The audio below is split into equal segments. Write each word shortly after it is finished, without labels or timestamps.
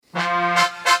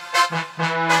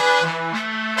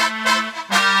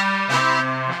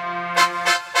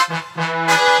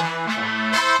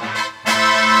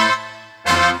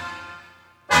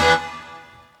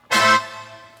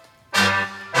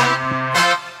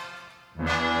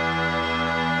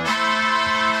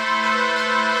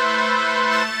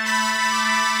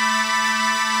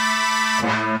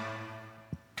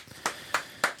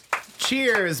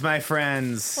Cheers, my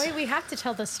friends. Wait, we have to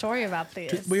tell the story about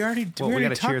these. We already gotta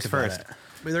talked cheers about first. it.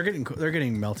 But they're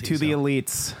getting melty. To the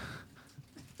elites.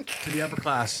 To the upper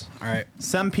class. All right.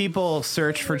 Some people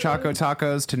search for Choco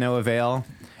Tacos to no avail,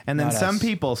 and then Not some us.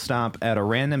 people stop at a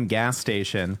random gas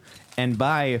station and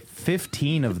buy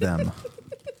 15 of them.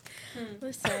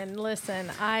 Listen.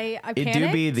 I It panicked.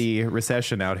 do be the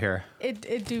recession out here.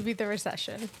 It do be the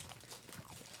recession.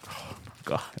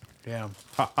 God. Damn.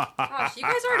 Gosh, you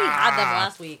guys already had them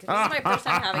last week. This is my first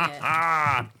time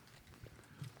having it.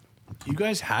 You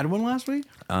guys had one last week?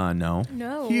 No.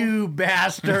 No. You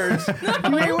bastards.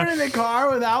 You ate one in the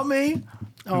car without me?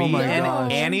 Oh Me my and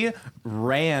gosh. Annie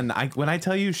ran. When I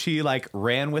tell you she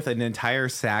ran with an entire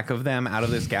sack of them out of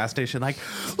this gas station,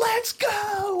 let's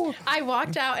go. I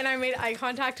walked out and I made eye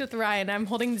contact with Ryan. I'm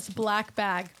holding this black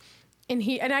bag. And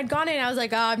I'd gone in. I was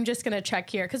like, I'm just going to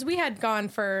check here. Because we had gone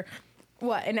for,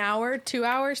 an hour, 2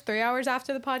 hours, 3 hours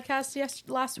after the podcast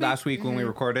last week? Last week when we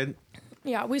recorded.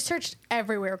 Yeah, we searched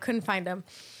everywhere. Couldn't find them.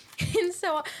 And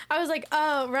so I was like,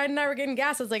 Ryan and I were getting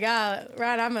gas. I was like,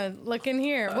 Ryan, I'm going to look in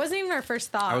here. It wasn't even our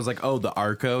first thought. I was like, oh, the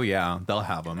Arco? Yeah, they'll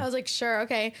have them. I was like, sure,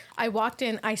 okay. I walked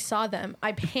in. I saw them.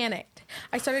 I panicked.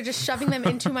 I started just shoving them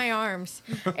into my arms,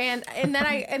 and then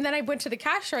I went to the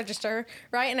cash register,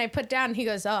 right? And I put down. And he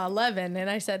goes, 11, and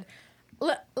I said,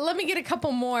 let me get a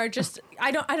couple more. Just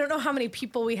I don't know how many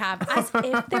people we have. As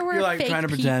if there were You're, fake trying to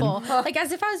pretend. people, like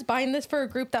as if I was buying this for a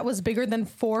group that was bigger than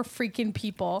 4 freaking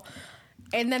people,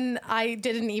 and then I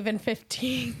didn't even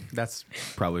 15. That's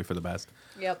probably for the best.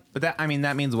 Yep. But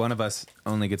that means one of us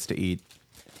only gets to eat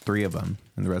 3 of them,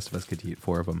 and the rest of us get to eat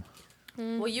 4 of them.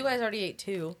 Well, you guys already ate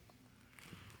 2.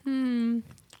 This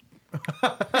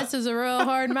is a real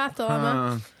hard math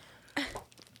dilemma.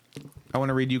 I want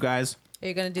to read you guys. Are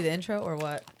you going to do the intro or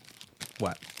what?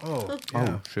 What? Oh,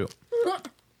 Oh, shoot.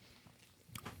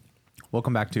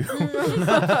 Welcome back to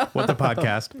What the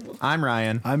Podcast. I'm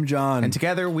Ryan. I'm John. And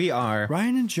together we are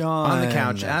Ryan and John. on the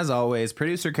couch, as always,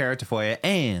 producer Kara Tafoya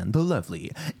and the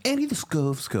lovely Annie the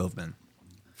Scoveman.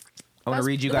 I want to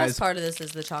read you The best guys part of this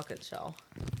is the chocolate shell.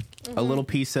 a little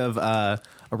piece of a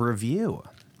review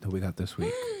that we got this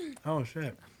week. Oh,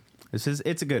 shit.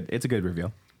 It's a good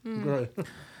review. Good.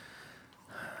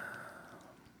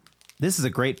 This is a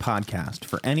great podcast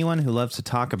for anyone who loves to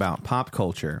talk about pop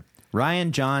culture.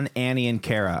 Ryan, John, Annie, and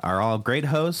Kara are all great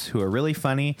hosts who are really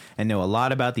funny and know a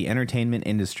lot about the entertainment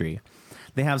industry.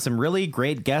 They have some really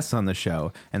great guests on the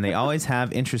show, and they always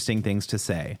have interesting things to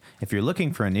say. If you're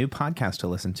looking for a new podcast to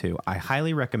listen to, I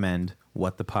highly recommend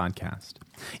What the Podcast.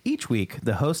 Each week,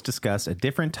 the hosts discuss a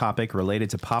different topic related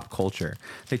to pop culture.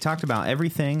 They talked about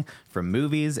everything from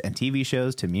movies and TV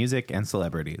shows to music and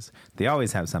celebrities. They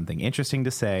always have something interesting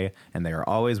to say, and they are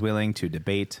always willing to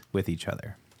debate with each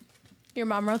other. Your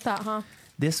mom wrote that, huh?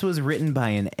 This was written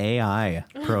by an AI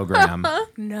program.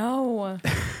 No.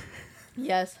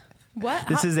 Yes. What?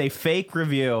 This is a fake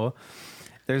review.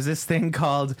 There's this thing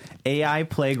called AI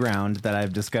Playground that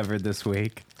I've discovered this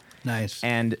week. Nice.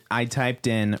 And I typed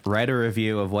in, write a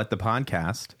review of What the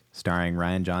Podcast, starring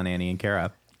Ryan, John, Annie, and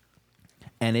Kara.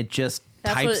 And it just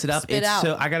That's what types it it up. spit It's out.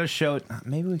 so I got to show it.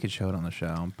 Maybe we could show it on the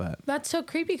show, but That's so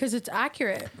creepy because it's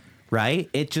accurate. right?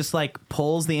 It just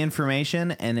pulls the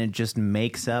information and it just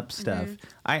makes up stuff.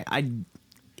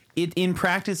 In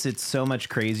practice, it's so much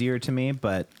crazier to me,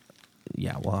 but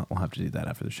yeah, we'll have to do that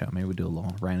after the show. Maybe we'll do a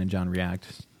little Ryan and John react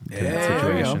to that Yeah, there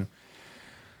we situation. go.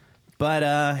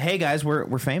 But hey, guys,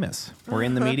 we're famous. We're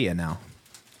in the media now.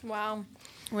 Wow.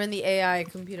 We're in the AI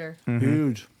computer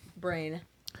Huge. brain.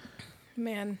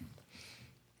 Man.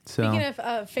 So Speaking of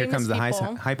famous here comes the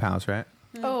people. hype house, right?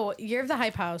 Oh, Year of the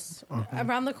Hype House.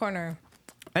 Around the corner.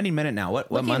 Any minute now.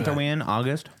 What Looking month at- are we in?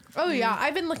 August? Oh, yeah.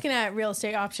 I've been looking at real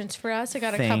estate options for us. I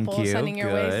got a Thank couple you. sending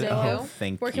your ways. Good. Zoho. Oh,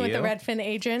 thank Working with you. the Redfin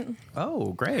agent.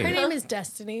 Oh, great. Her name is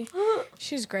Destiny.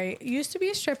 She's great. Used to be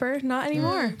a stripper, not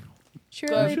anymore. She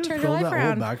really You just turned her told life that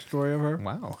around. whole backstory of her.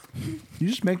 Wow. You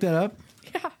just make that up?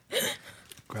 Yeah.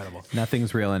 Incredible.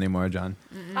 Nothing's real anymore, John.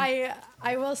 I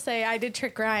will say I did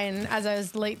trick Ryan as I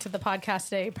was late to the podcast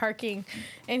today, parking,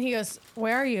 and he goes,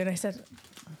 "Where are you?" And I said,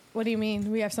 "What do you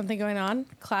mean? We have something going on?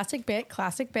 Classic bit,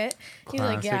 classic bit." He's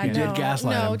like, "Yeah, Classic. You no, did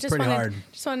gaslight no, him just pretty hard.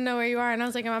 just want to know where you are." And I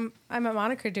was like, "I'm at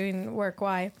Moniker doing work.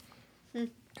 Why?"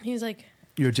 He's like,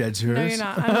 You're dead serious?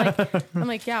 "No, you're not." I'm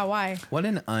like, "Yeah, why?" What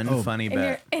an unfunny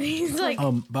bet. And he's like,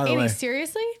 by the Annie, way.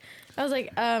 seriously? I was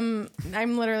like, I'm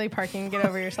literally parking. Get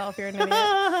over yourself. You're an idiot.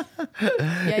 Yeah, you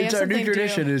It's have our new something to do.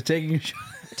 tradition is taking a shot.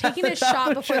 Taking a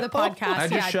shot before the podcast. I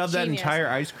just yeah, shoved that genius. entire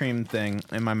ice cream thing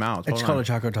in my mouth. It's Hold called on. a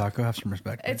Choco Taco. Have some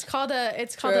respect. It's called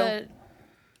a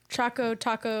Choco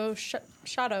Taco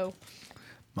Shadow.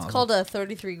 It's called a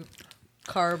 33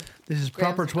 carb. This is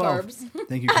grams proper of 12. carbs.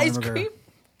 Thank you, Ice Conor McGregor. cream.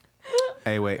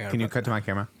 Hey, wait. Can you cut to my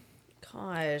camera?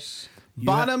 Gosh.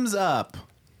 Bottoms up.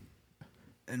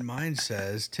 And mine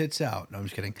says tits out. No, I'm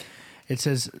just kidding. It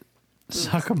says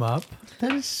suck them up.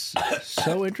 That is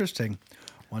so interesting.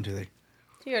 1, 2, 3.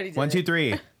 You already did 1, 2, it.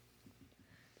 3.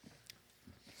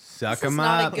 Suck It's them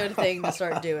not up. a good thing to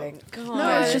start doing. Gosh.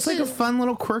 No, it's just like a fun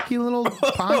little quirky little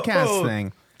podcast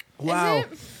thing. Wow. Is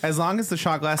it? As long as the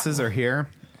shot glasses are here,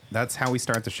 that's how we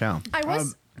start the show.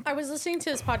 I was listening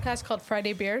to this podcast called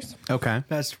Friday Beers, Okay.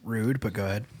 That's rude, but go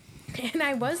ahead.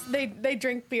 and they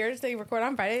drink beers. They record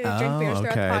on Friday. They drink beers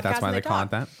throughout the podcast. That's why and they call talk.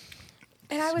 it that.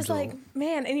 And I was like,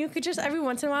 man, and you could just every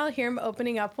once in a while hear him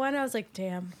opening up one. I was like,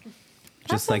 damn.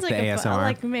 That Just like sounds the a ASMR.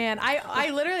 Like, man, I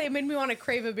literally, it made me want to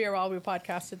crave a beer while we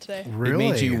podcasted today. Really?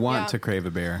 It made you want Yeah. to crave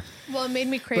a beer. Well, it made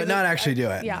me crave But not it. actually do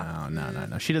it. Yeah.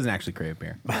 No. She doesn't actually crave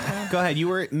beer. Go ahead. You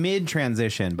were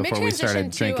mid-transition before we started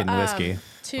Mid-transition drinking whiskey.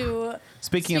 To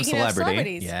Speaking of celebrity.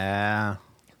 celebrities. Yeah.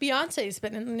 Beyonce's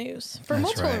been in the news for That's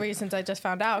multiple right. reasons. I just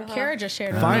found out. Kara just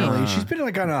shared with Finally, me. she's been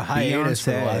like on a hiatus for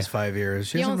the Beyonce. last 5 years.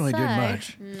 She hasn't really done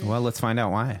Beyonce. much. Well, let's find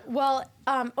out why. Well,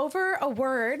 over a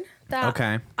word that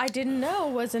Okay. I didn't know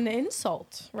was an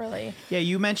insult. Really. Yeah,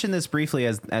 you mentioned this briefly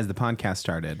as the podcast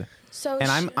started. So And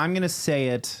I'm going to say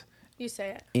it you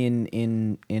say it.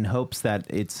 in hopes that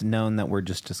it's known that we're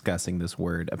just discussing this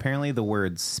word. Apparently the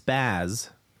word spaz,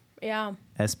 Yeah.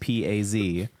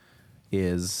 S-P-A-Z,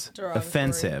 is Derogatory.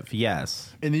 offensive.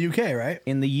 Yes. In the UK, right?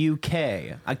 In the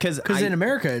UK. Because Because in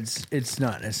America, it's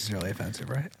not necessarily offensive,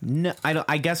 right? no,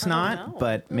 I guess not, know.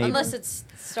 but maybe. Unless it's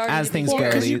starting As to be things Well, go,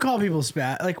 because the- you call people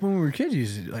spat. Like when we were kids, you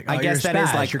used to, like, I oh, guess you're that is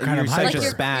spaz, like you're kind of you're hyper. such a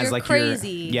you're, spaz, you're like you're- crazy.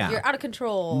 yeah. You're out of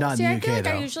control. Not See, in I the feel UK like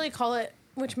though. I usually call it,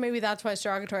 which maybe that's why it's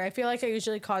derogatory. I feel like I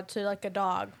usually call it to like a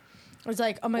dog. It's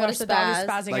like, oh my What gosh, a the dog is spaz.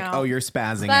 spazzing like, out. oh, you're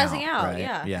spazzing out. Spazzing out, right?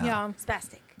 yeah. yeah.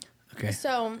 Spastic. Okay.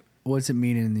 So What's it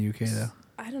mean in the UK though?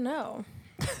 I don't know.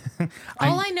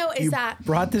 All I know is You that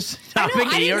brought this I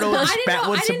topic and you don't know what I didn't spat. know,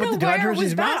 What's I didn't what know the where it controversy was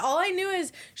is bad. about? All I knew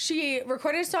is she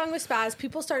recorded a song with Spaz.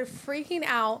 People started freaking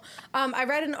out. I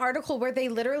read an article where they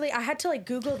literally, I had to like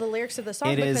Google the lyrics of the song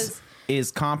It because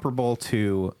is comparable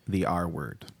to the R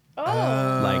word. oh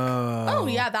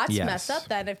Like yeah, that's yes. messed up.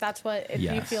 Then if that's what if you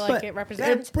Yes. feel like But it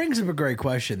represents. It brings up a great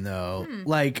question though.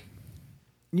 Like,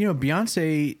 you know,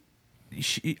 Beyonce,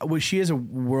 she is a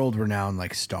world-renowned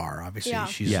like star. Obviously, Yeah.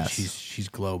 she's Yes. she's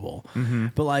global.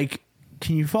 But like,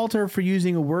 can you fault her for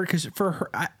using a word? Because for her,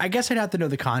 I guess I'd have to know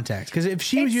the context. Because if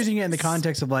she was It's- using it in the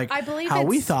context of like I believe how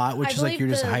we it's- thought, which I is like believe you're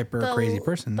just a the- hyper crazy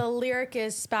person. The lyric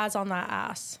is Spaz on that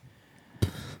ass.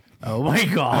 Oh my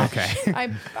god. okay.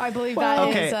 I believe that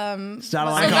is okay. It's not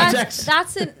a lot So of context.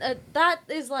 that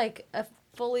is like a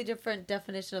fully different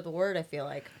definition of the word. I feel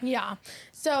like. yeah.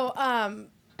 So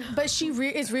but she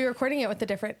is re-recording it with a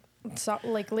different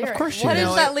like lyric. Of course she What is.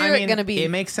 is that lyric gonna be? It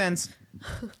makes sense.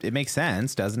 It makes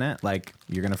sense, doesn't it? Like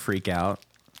you're gonna freak out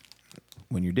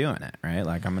when you're doing it, right?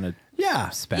 Like I'm gonna Yeah.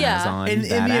 spaz Yeah. on in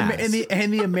that ass.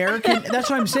 the American. That's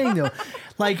what I'm saying though.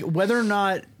 Like whether or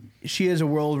not she is a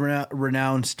world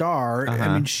renowned star. I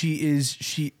mean, she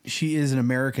is an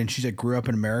American. She like grew up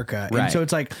in America, Right. and so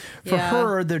it's like for Yeah.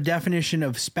 her, the definition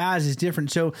of spaz is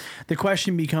different. So the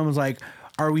question becomes like,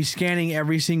 are we scanning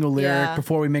every single lyric Yeah.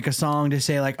 before we make a song to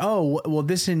say like, oh, well,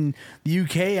 this in the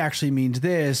UK actually means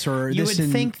this, or you this would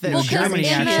in think that Well, Germany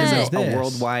 'cause in actually the- is a this.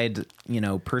 worldwide,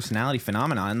 personality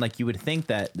phenomenon. Like you would think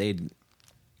that they'd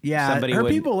Yeah, somebody her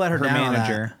would, people let her down on that.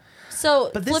 manager.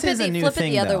 So But this flip it is a new flip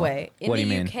thing, it the other though. way. In What do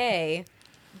the you mean? UK,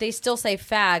 they still say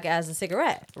fag as a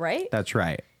cigarette, right? That's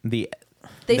right. They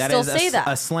that still is say that.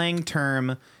 A slang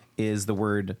term is the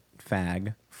word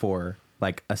fag for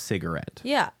like a cigarette.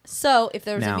 Yeah. So if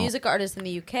there was Now- a music artist in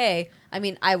the UK, I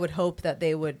mean, I would hope that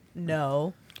they would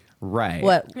know Right.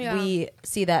 what Yeah. we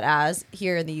see that as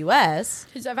here in the US.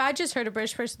 Because if I just heard a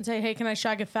British person say, "Hey, can I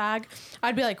shag a fag?"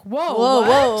 I'd be like, "Whoa, Whoa, what?"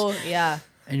 whoa, yeah.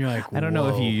 And you're like, I don't know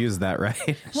if whoa. you use that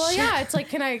right. Well, yeah, it's like,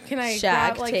 can I Shag,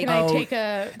 grab, like, take- can I Oh. take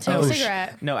a Oh,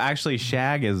 cigarette? No, actually,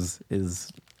 shag is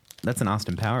that's an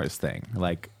Austin Powers thing.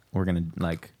 Like we're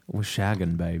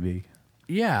shagging, baby.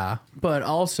 Yeah, but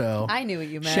also I knew what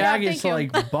you meant. shag Yeah, is thank to you.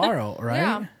 like borrow, right?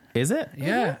 Yeah. Is it?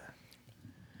 Yeah.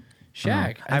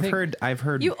 Shag. I I've think-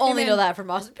 heard. You only And know then- that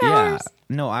from Austin Yeah. Powers.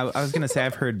 No, I was gonna say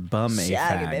I've heard bum a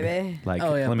Shag it, fag. baby. Like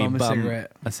Oh, yeah, let me bum a bum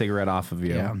cigarette. a cigarette off of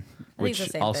you, Yeah. which it's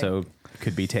the same also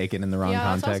could be taken in the wrong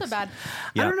Yeah, it's context. also bad.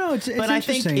 Yeah. I don't know. It's but I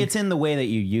think interesting. it's in the way that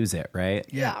you use it, right?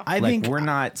 Yeah, Yeah. I like think we're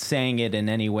not saying it in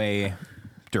any way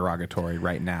derogatory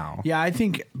right now. Yeah, I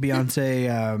think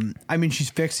Beyonce. I mean, she's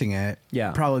fixing it.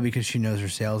 Yeah. probably because she knows her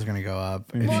sales are going to go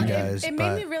up if Well, she does. it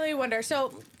made me really wonder.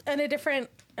 So, in a different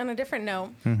on a different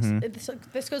note,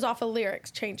 this goes off of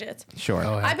lyrics changes. Sure.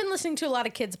 Oh, yeah. I've been listening to a lot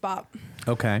of Kids Bop.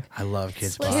 Okay. I love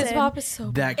Kids Bop. Listen, Kids Bop is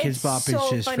so That Kids it's Bop so is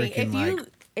just funny. freaking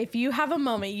If you have a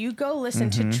moment, you go listen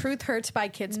to "Truth Hurts" by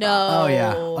Kids No. Bop.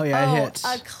 Oh yeah, it hits.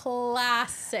 a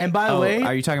classic. And by the Oh, way,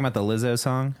 are you talking about the Lizzo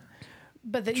song?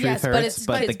 but the, Truth yes, Hurts, but it's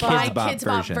but the it's Kids by Bop Kids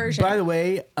Bop version. version. by the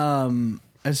way,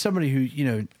 as somebody who we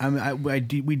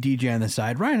DJ on the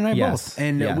side, Ryan and I Yes, both,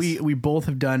 and yes. we both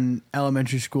have done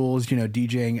elementary schools,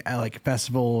 DJing at like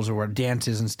festivals or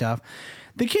dances and stuff.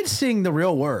 The kids sing the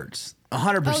real words,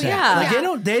 100%. Oh, yeah. Like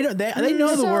Yeah. they know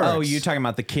the So- words. Oh, you're talking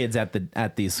about the kids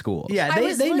at these schools. Yeah, I they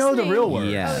was know the listening- real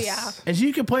words. Yes. Oh yeah. And so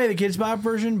you can play the Kids Bop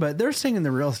version, but they're singing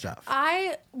the real stuff.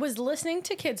 I was listening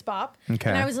to Kids Bop, Okay.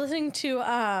 and I was listening to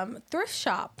Thrift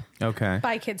Shop Okay.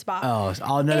 by Kids Bop. Oh, it's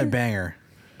another And- banger.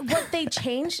 What they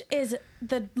changed is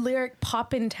the lyric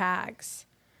 "poppin' tags."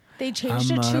 They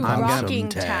changed I'm it to gonna pop some "rocking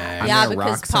tags." tags." Yeah, gonna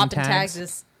because rock some popping tags. tags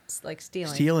is like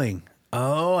stealing. Stealing.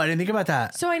 Oh, I didn't think about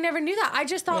that. So I never knew that. I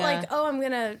just thought Yeah. like, oh,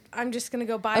 I'm just gonna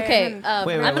go buy Okay, it. And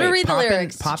Wait, I'm gonna read the Poppin'-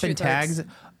 lyrics to Poppin' Truth Hurts. tags.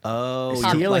 Oh,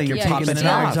 Pop- Stealing, like you're yeah, taking you the can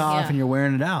tags steal. off Yeah. and you're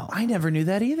wearing it out. I never knew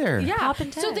that either. yeah.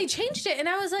 Poppin' So they tags. changed it, and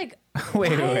I was like,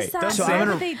 Wait, why wait, is that? don't So say I'm Why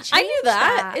gonna- did they I knew change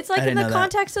that. It's like I in didn't the know that.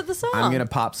 context of the song. I'm gonna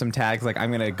pop some tags. Like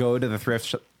I'm gonna go to the thrift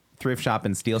shop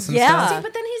and steal some Yeah. stuff. See,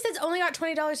 but then he says only got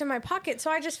 $20 in my pocket,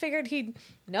 so I just figured he'd.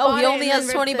 No, bought he it only and has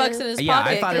then 20 ripped bucks the- in his Yeah,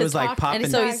 pocket. I thought it was like popping.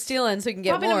 and so he's stealing so he can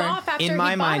get popping them more. off after In he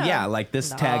my bought mind, them. yeah, like this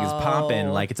tag is popping.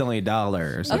 Like it's only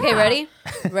 $1 or something. Okay, ready?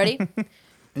 Ready?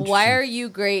 Why are you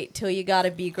great till you gotta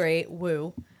be great?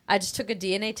 Woo. I just took a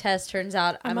DNA test. Turns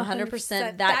out I'm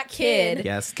 100% that kid.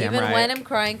 Yes, damn Even right. when I'm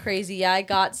crying crazy, yeah, I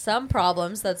got some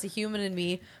problems. That's a human in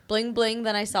me. Bling bling,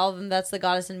 then I solve them. That's the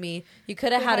goddess in me. You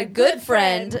could have had a good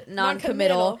friend,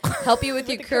 non-committal, help you with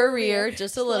your career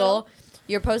just a little.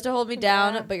 You're supposed to hold me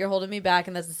down, but you're holding me back,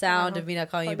 and that's the sound of me not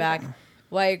calling you back.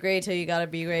 Why are you great till you gotta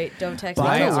be great? Don't text me.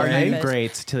 By the Why text are me, way- you typist.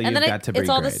 great till you've And then got to be it's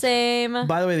all great? the same.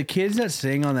 By the way, the kids that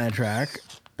sing on that track,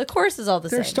 The chorus is all the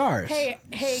they're same. stars. Hey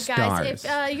guys, Stars.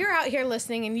 if you're out here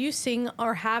listening and you sing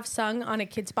or have sung on a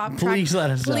Kids Bop track, Please let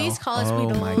us know. Please call us. Oh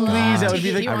We'd my love God. Please, that to would be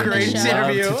get the you on the greatest show.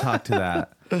 interview. Love to talk to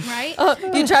that. Right? Oh,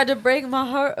 you tried to break my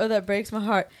heart. Oh, that breaks my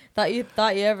heart. Thought you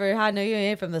ever had. No, you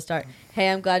ain't from the start. Hey,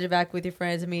 I'm glad you're back with your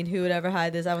friends. I mean, who would ever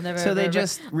hide this? I will never. So ever, they ever-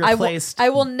 just I will- replaced- I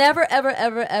will never,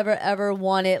 ever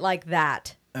want it like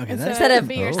that. Okay, Instead that's Instead of,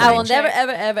 be your Oh. side I will chick.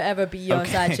 never, ever be your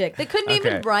Okay. side chick. They couldn't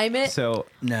even Okay. rhyme it. So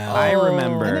no. I Oh.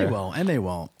 remember. And they won't. And they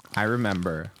won't. I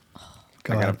remember.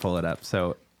 Go I gotta ahead. pull it up.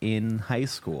 So in high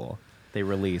school, they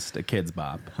released a Kids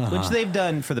Bop, which they've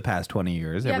done for the past 20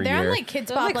 years. Yeah, every they're year. on like Kids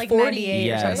They're Bop like like 40 98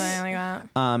 Yes. or something like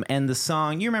that. And the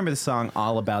song, you remember the song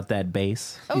 "All About That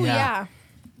Bass"? Oh Yeah.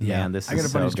 yeah, Man, this I got is a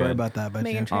funny so story good. about that. But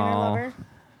Megan yeah. Trainor Oh. lover.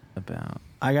 About.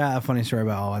 I got a funny story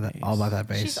about all about that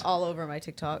bass. She's all over my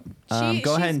TikTok. Go ahead she's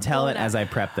and tell it blown as up. I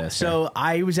prep this. So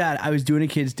I was doing a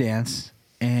kids dance,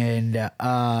 and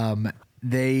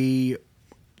they,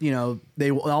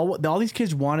 all these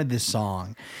kids wanted this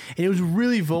song, and it was a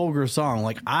really vulgar song.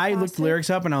 Like I looked the lyrics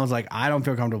up, and I was like, I don't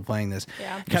feel comfortable playing this.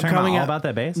 Yeah. Kept You're talking about All About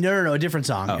That Bass? No, a different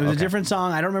song. Oh, It was okay. a different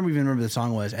song. I don't even remember the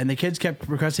song was, and the kids kept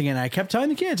requesting it. And I kept telling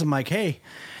the kids, I'm like, hey,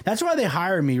 that's why they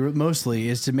hire me mostly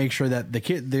is to make sure that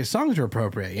the songs are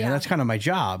appropriate. You know, Yeah. that's kind of my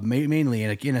job, mainly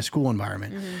in a school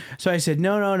environment. So I said,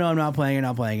 no, I'm not playing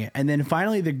it. And then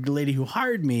finally, the lady who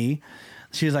hired me,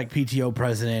 she was like PTO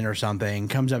president or something,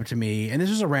 comes up to me, and this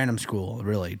was a random school,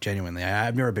 really, genuinely.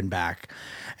 I've never been back,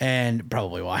 and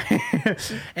probably why.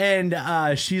 And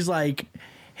she's like,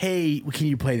 hey, can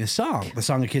you play this song? The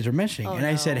song the kids were mentioning. And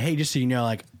I said, hey, just so you know,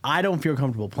 like, I don't feel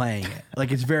comfortable playing it.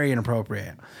 Like, it's very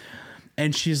inappropriate.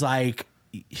 And she's like,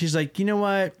 you know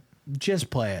what? Just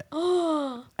play it.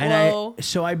 And Whoa.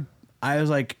 I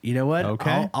was like, you know what?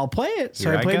 Okay. I'll play it. So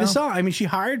Here I I played go. the song. I mean, she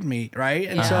hired me, right?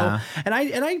 And Uh-huh. so, and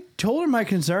I told her my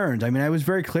concerns. I mean, I was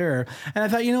very clear, and I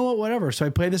thought, you know what, whatever. So I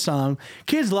played the song.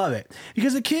 Kids love it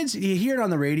because the kids, you hear it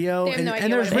on the radio, They have and, no idea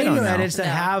and there's what it radio is. edits that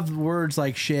No. have words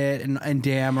like shit and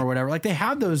damn or whatever. Like they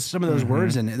have some of those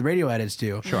words in it. The radio edits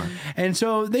do. Sure. And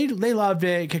so they loved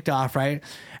it. Kicked off, right?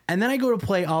 And then I go to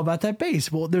play All About That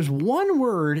Bass. Well, there's one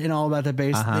word in All About That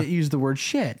Bass that used the word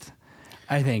shit.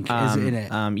 I think is in it.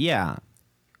 Yeah.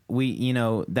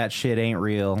 That shit ain't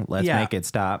real. Let's Yeah. make it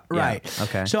stop. Yeah. Right.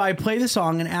 Okay. So I play the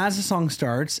song, and as the song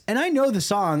starts, and I know the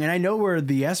song, and I know where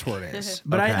the S word is,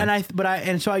 but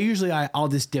Okay. so I usually I'll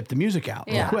just dip the music out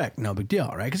real Yeah. quick. No big deal,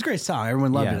 right? Because it's a great song.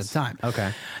 Everyone loved it at Yes. the time.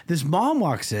 Okay. This mom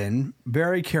walks in,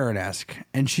 very Karen-esque,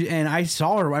 and I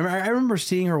saw her. I remember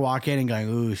seeing her walk in and going,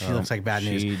 "Ooh, she looks like bad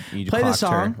news." you Play the clocked her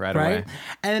song right away.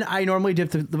 And I normally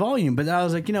dip the volume, but I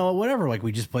was like, you know what, whatever. Like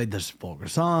we just played this vulgar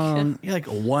song, like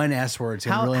one S word. It's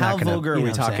gonna really How not gonna, vulgar are you know we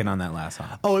what I'm talking saying? on that last song?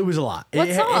 Oh, it was a lot. What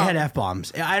It song? had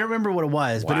f-bombs. I don't remember what it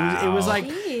was, but it was like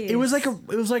it was like a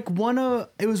very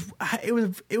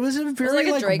like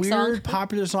a like Drake weird song?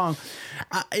 popular song.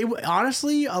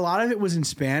 Honestly, a lot of it was in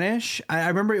Spanish. I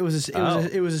remember it was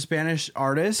a Spanish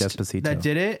artist Despacito. that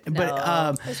did it, No.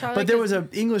 but It's probably but there like was an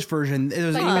English version. It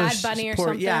was Like English Bad Bunny or support-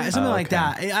 something? Yeah, something Oh, like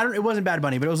okay. that. It wasn't Bad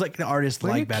Bunny, but it was like the artist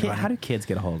like Bad Bunny. How do kids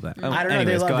get a hold of that? Oh, I don't know.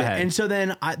 anyways, They go loved it. ahead. And so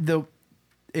then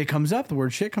it comes up. The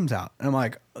word shit comes out, and I'm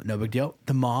like, no big deal.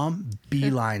 The mom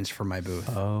beelines for my booth.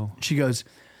 Oh. She goes,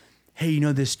 "Hey,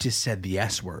 this just said the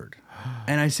S word,"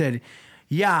 and I said,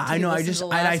 "Yeah, I you know. I listen just to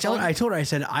the I last told one? I told her I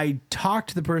said I talked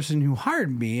to the person who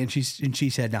hired me, and she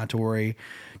said not to worry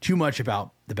too much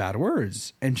about the bad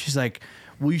words, and she's like,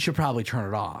 well, you should probably turn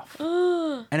it off."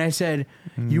 And I said,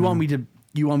 "You want me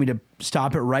to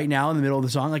stop it right now in the middle of the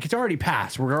song? Like it's already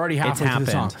passed. We're already halfway through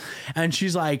the song." happened. And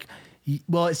she's like,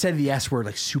 well, it said the S word,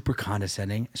 like super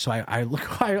condescending. So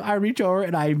I reach over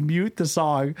and I mute the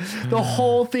song. The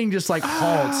whole thing just like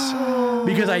halts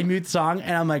because I mute the song,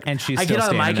 and I'm like, And she's I still get on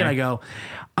the mic standing and I there. go,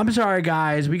 "I'm sorry,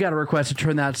 guys. We got a request to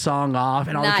turn that song off."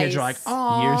 And all the kids are like, Nice.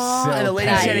 "Oh, You're so and the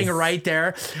lady's nice. standing right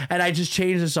there. And I just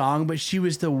changed the song, but she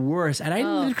was the worst. And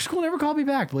the school never called me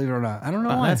back, believe it or not. I don't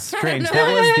know why. That's strange. know.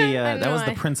 That was the I know that was the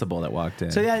why. principal that walked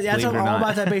in. So that's believe all it or not.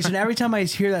 about that bass. And every time I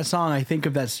hear that song, I think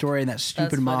of that story and that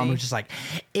stupid That's mom funny. who's just like,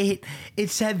 it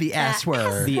said the S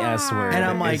word. The S word. And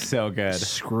I'm like, is so good.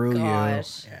 Screw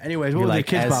Gosh. you. Yeah, anyways, what You're was like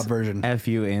the Kids Bop version? F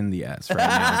you in the S right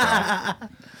now. bro.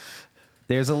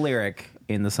 There's a lyric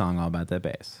in the song all about that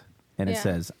bass, and it Yeah.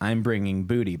 says, "I'm bringing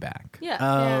booty back." Yeah.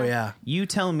 Oh, Yeah. yeah. You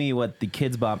tell me what the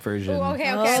Kids Bop version Ooh, okay.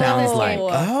 I love sounds this like. game.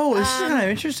 Oh, this is kind of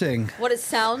interesting. What it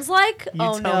sounds like? You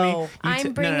Oh tell me. no. You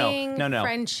I'm bringing no.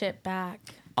 friendship back.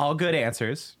 All good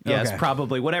answers. Yes, Okay.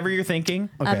 probably. Whatever you're thinking.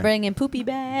 Okay. I'm bringing poopy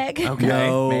back. Okay.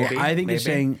 No, maybe, I think maybe. you're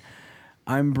saying,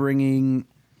 I'm bringing,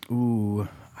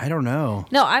 I don't know.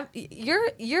 No,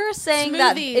 you're saying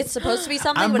that Smoothies. it's supposed to be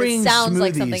something, I'm but it bringing sounds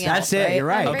like smoothies. something That's else. it. You're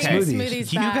right. I'm Okay. bringing Smoothies.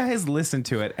 smoothies You back. guys listen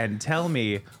to it and tell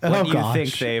me Oh, what you gosh.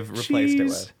 think they've replaced it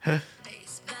Jeez. with.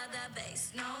 Bass, bout that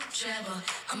bass, no trouble.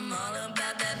 I'm all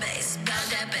about that bass, bout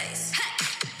that bass.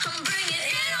 Hey, I'm bringing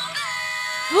it on back.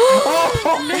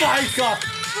 Oh my God.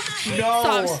 No.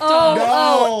 Stop, stop.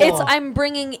 Oh, No. it's I'm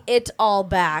bringing it all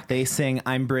back. They sing,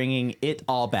 "I'm bringing it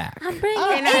all back." I'm bringing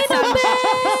And it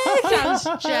that sounds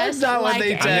just That's not what like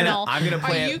they said. anal. I'm gonna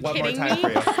play Are you it one more kidding time me? for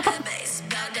you. That bass,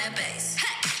 bout that bass.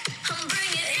 Hey, I'm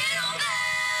bringing it on back.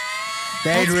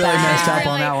 They really bad. messed up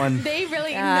on that one. They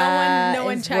really That no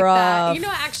one is checked rough. that. You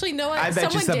know, actually, no one. I bet you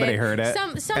someone somebody did. heard it, Some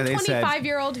and they said-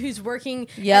 25-year-old who's working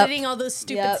Yep. editing all those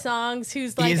stupid Yep. songs.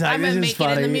 Who's like, He's like, I'm "This gonna is make it in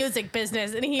the funny." music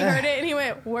business, and he heard it and he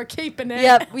went, "We're keeping it."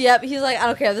 Yep. He's like, I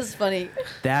don't care. This is funny.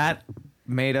 That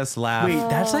made us laugh. Wait,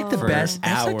 that's like the For best.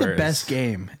 That's like the hours. best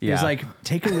game. Yeah. It's like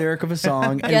take a lyric of a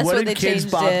song and Guess what what did they Kids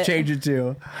changed Bop it? change it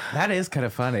to? That is kind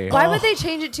of funny. Why would they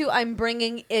change it to I'm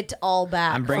bringing it all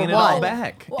back? I'm bringing For it all what?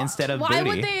 back Wh- instead of why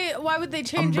booty. would they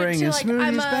change it bringing to like smoothies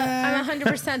I'm back.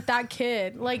 100% that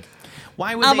kid? Like,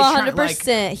 Why would I'm they try,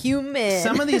 100% like, human.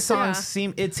 some of these songs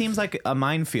Yeah. seems like a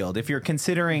minefield if you're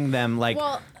considering them like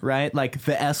Well- right like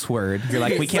the S word. You're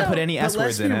like we can't So- put any S But let's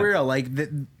words be in it. real. Like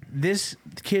this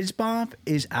Kids Bop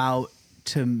is out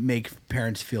to make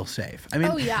parents feel safe. I mean,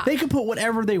 Oh, yeah. they can put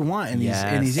whatever they want in these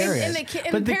Yes. areas. and the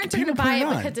but parents are people gonna buy put it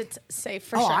on. because it's safe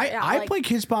for Oh, sure. I Yeah, like- play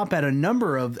Kids Bop at a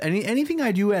number of anything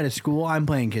I do at a school. I'm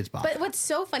playing Kids Bop. But what's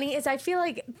so funny is I feel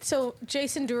like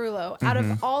Jason Derulo, out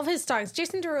of all of his songs,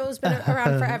 Jason Derulo's been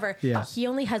around forever. Yeah. He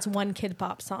only has one Kid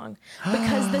Pop song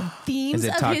because the themes Is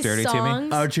it of Talk his Dirty to Me?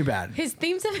 songs. Oh, too bad. His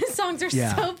themes of his songs are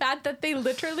Yeah. so bad that they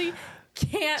literally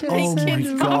can't Oh make my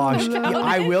Kids Pop gosh! without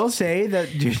I it. will say that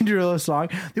Jason Derulo's song.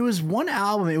 There was one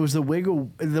album. It was the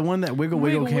one that Wiggle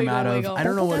Wiggle, came out of. Wiggle. I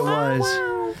don't know what it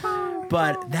was,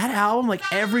 but that album, like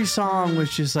every song, was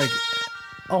just like,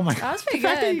 oh my god, That was pretty the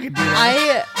fact that good. you could do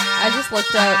that. I just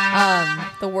looked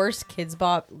up the worst Kids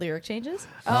Bop lyric changes.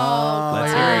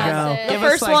 Let's there hear you it. go. Classic. The Give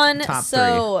us, first like, one. top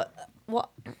So, what?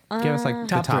 Give us like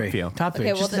Top the top three. feel. Top three.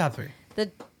 Okay, well, Just the top three.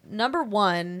 The number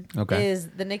one Okay. is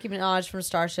the Nicki Minaj from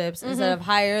Starships. Mm-hmm. Instead of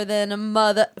higher than a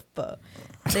mother,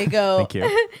 they go. Thank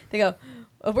you. They go.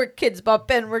 We're Kids Bop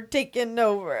and we're taking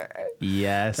over.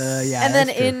 Yes. Yeah. And then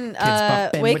that's true. in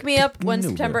Bop and Wake we're Me Up When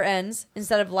taking September over. Ends,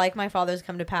 instead of like my father's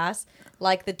come to pass,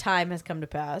 like the time has come to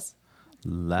pass.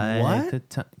 Like What? the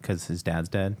time because his dad's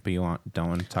dead, but you don't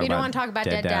want to talk We about. don't want to talk about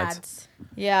dead dads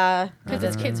Yeah. because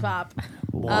it's Kids Pop.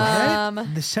 What? Um,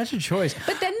 There's such a choice.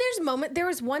 But then there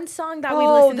was one song that we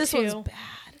Oh, listened this to. one's bad.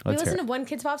 we Let's hear listened it. to one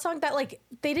Kids Bop song that like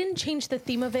they didn't change the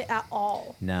theme of it at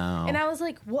all. No. And I was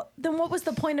like, what? Then what was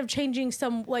the point of changing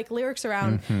some like lyrics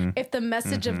around if the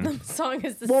message of the song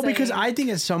is the same? Well, because I think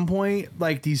at some point,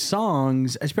 like these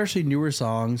songs, especially newer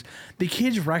songs, the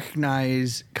kids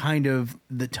recognize kind of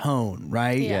the tone,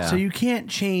 right? Yeah. So you can't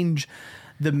change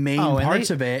the main and parts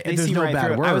they- of it they if there's see no right bad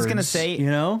through it. words. I was gonna say, you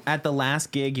know, at the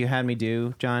last gig you had me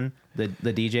do, John, the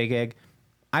DJ gig,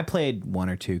 I played one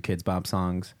or two Kids Bop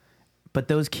songs. But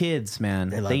those kids, man,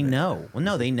 love they it. know. Well,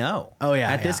 no, they know. Oh,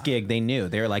 yeah, At this yeah. gig, they knew.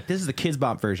 They were like, "This is the Kids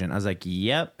Bop version." I was like,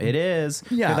 "Yep, it is."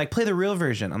 Yeah. They're like, "Play the real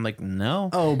version." I'm like, "No."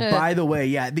 Oh, by the way,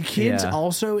 yeah, the kids Yeah.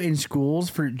 also in schools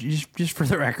for just for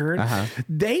the record, Uh-huh.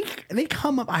 they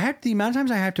come up. The amount of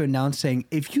times I have to announce saying,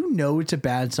 if you know it's a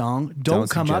bad song, don't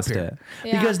come up suggest here it.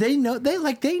 Yeah. because they know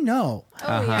they know.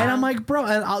 Oh, yeah. And I'm like, bro,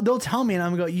 and they'll tell me, and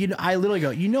I'm I literally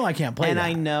go, I can't play And that.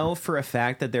 I know for a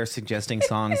fact that they're suggesting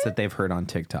songs that they've heard on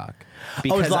TikTok.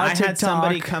 Because a lot I of had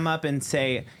somebody TikTok. come up and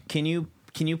say, "Can you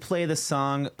play the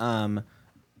song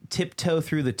Tiptoe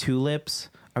Through the Tulips?"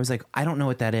 I was like, "I don't know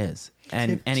what that is."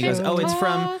 And he goes, "Oh, it's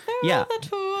from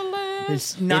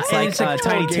It's not. It's like, and a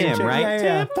Tiny game Tim, changer. right? Yeah,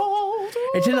 yeah.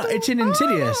 It's in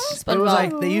Insidious. It was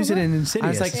like they use it in Insidious. I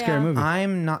was like, a scary movie.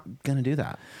 I'm not gonna do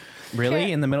that. Really?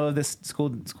 Okay. In the middle of this school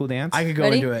dance? I could go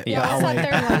Ready? into it. Yeah. but I'll What's wait.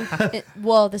 that third one?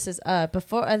 Well, this is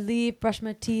before I leave, brush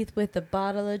my teeth with a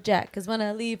bottle of Jack. Cause when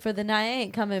I leave for the night, I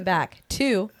ain't coming back.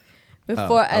 2,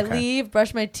 before I okay. leave,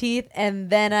 brush my teeth, and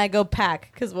then I go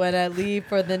pack. Cause when I leave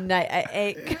for the night, I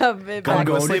ain't coming I'm back. going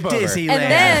Go to sleepover. Disneyland.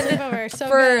 And then Sleepover, so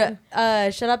for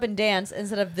good. Shut Up and Dance,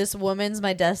 instead of this woman's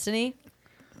my destiny,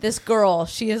 this girl,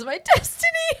 she is my destiny.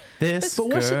 This But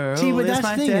what's it- girl see, but is that's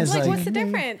my the thing is, destiny. Like, like- what's the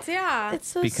difference? Yeah. It's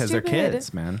so Because stupid. they're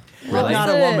kids, man. Well, Really? not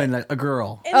a Is it- woman, a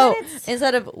girl. And Oh, then it's-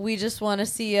 instead of we just want to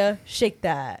see ya shake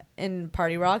that in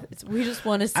Party Rock, it's we just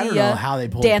want to see I don't ya know how they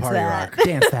pulled dance Party that. Rock.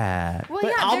 Dance that. well, But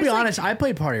yeah, I'll be there's, like, honest, I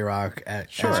played Party Rock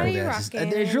at school Party dances.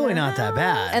 rockin' It's really not that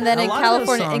bad. And then A in lot of those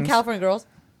California, songs- Girls,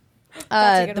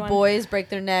 That's a good the one. boys break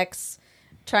their necks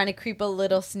trying to creep a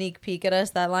little sneak peek at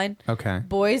us. That line. Okay.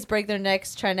 Boys break their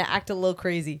necks trying to act a little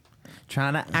crazy.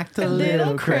 Trying to act a little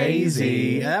little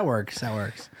crazy. Yeah, that works.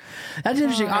 That's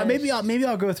interesting. Maybe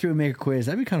I'll go through and make a quiz.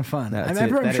 That'd be kind of fun. That's I'm it.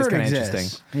 sure That is it kinda exists.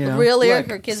 interesting. You know? Real lyric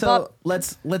Look, or kids so pop?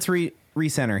 let's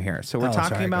recenter here. So we're Oh,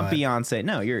 talking sorry, about go Beyonce.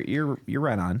 No, you're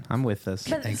right on. I'm with this.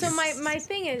 But so my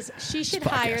thing is, she should Podcast.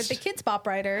 hire the Kids Bop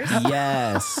writers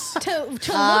Yes. to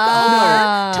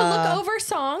look over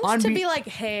songs On to Be- be like,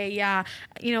 hey, yeah,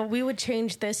 we would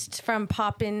change this from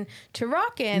poppin' to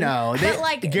rockin'. No, they but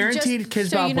like guaranteed just Kids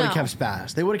so Bop you would have know. kept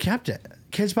Spaz. They would have kept it.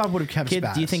 Kids Bop would have kept Kid,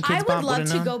 Spaz. do you think I Kids would Bop love would've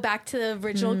to known? go back to the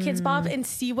original Kids Bop and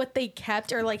see what they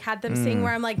kept or like had them sing.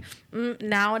 Where I'm like,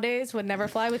 nowadays would never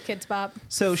fly with Kids Bop.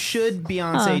 So should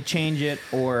Beyonce change it,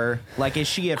 or like is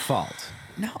she at fault?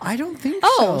 No, I don't think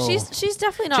Oh, so. she's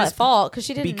definitely not Just at fault because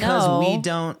she didn't Because know. we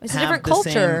don't It's a have different the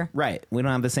culture. same, right? We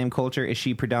don't have the same culture. Is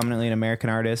she predominantly an American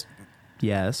artist?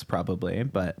 Yes, probably,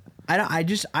 but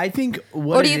I think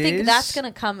what Or do you it think is- that's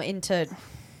gonna come into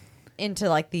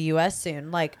like the U.S.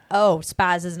 soon? Like, oh,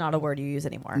 spaz is not a word you use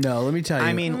anymore. No, let me tell you.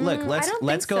 I mean, look, I let's don't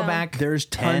let's think go so. back. There's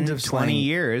 10, tons of 20 slang.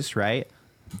 years, right?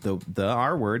 The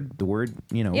R word, the word,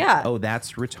 Yeah. oh,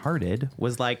 that's retarded,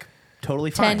 was like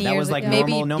totally fine. 10 That years was like ago.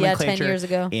 Maybe, normal yeah, 10 nomenclature years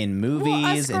ago. in Well, us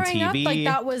movies and growing TV. up, like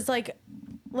that was like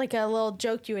a little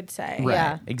joke you would say. Right,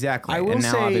 Yeah. exactly. I will and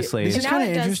now say obviously this And is now kinda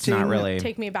it does interesting. Not really.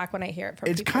 take me back when I hear it from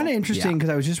It's people. kind of interesting Yeah. because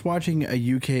I was just watching a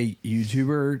UK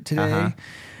YouTuber today, Uh-huh.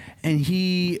 and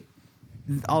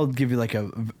I'll give you like a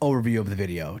overview of the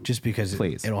video just because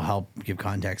Please. it'll help give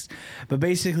context. But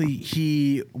basically,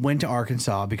 he went to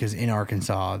Arkansas because in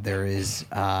Arkansas there is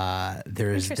the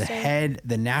Interesting.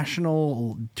 the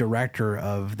national director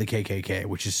of the KKK,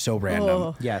 which is so random.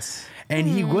 Oh. yes. And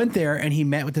he went there and he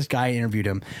met with this guy, interviewed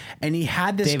him, and he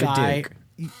had this David guy.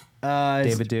 Duke. Uh,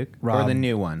 David Duke? Or the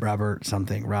new one? Rob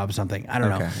something. I don't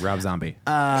know. Okay, Rob Zombie.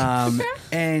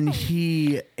 And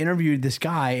he interviewed this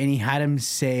guy and he had him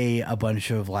say a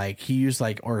bunch of like, he used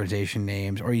like organization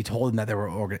names, or he told him that they were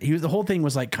the whole thing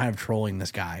was like kind of trolling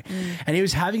this guy. And he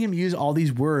was having him use all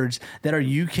these words that are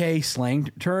UK slang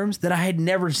terms that I had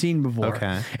never seen before.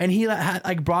 Okay. And he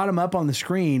like brought him up on the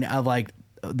screen of like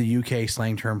the UK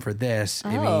slang term for this. It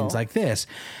Oh. means like this.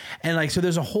 And like, so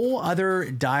there's a whole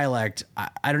other dialect.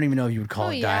 I don't even know if you would call Oh,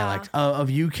 it yeah. dialect of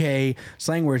UK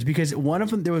slang words, because one of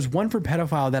them, there was one for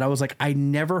pedophile that I was like, I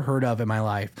never heard of in my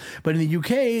life. But in the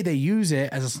UK, they use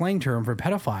it as a slang term for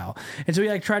pedophile. And so he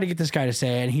like tried to get this guy to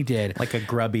say it, and he did. like a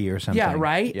grubby or something. Yeah,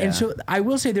 right. Yeah. And so I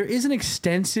will say there is an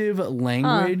extensive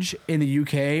language in the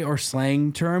UK or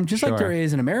slang term, just like Sure. there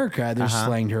is in America. There's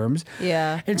slang terms.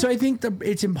 Yeah. And so I think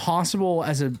it's impossible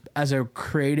as a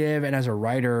creative and as a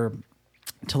writer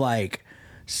to like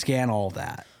scan all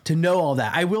that. To know all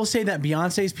that. I will say that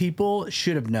Beyonce's people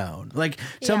should have known. Like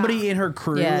somebody in her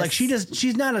crew, Yes. like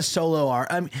she's not a solo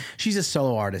she's a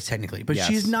solo artist technically, but Yes.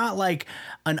 she's not like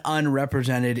an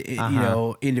unrepresented,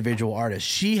 individual artist.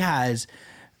 She has,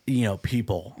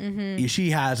 people. She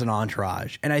has an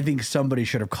entourage. And I think somebody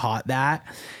should have caught that.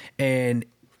 And,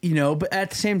 but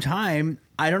at the same time,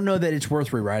 I don't know that it's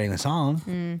worth rewriting the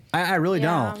song. I really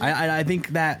Yeah. don't. I think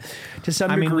that to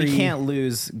some I mean, degree. we can't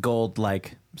lose gold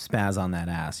like spaz on that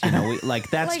ass. That's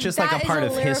Like, just that like a is part a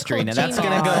of lyrical history. Now that's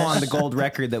genius. gonna go on the gold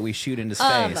record that we shoot into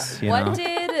space. What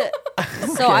did?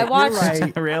 So I watched. You're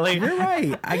right. Really? You're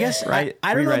right. I guess Right?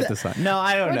 I don't know. Rewrite That, the song. No,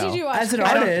 I don't What know. did you watch? As an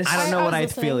Chris? artist- I don't know what was I'd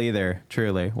listening. feel either.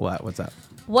 Truly. What's up?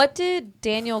 What did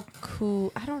Daniel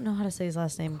I don't know how to say his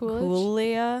last name.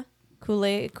 Coolidge?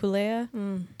 Kulea.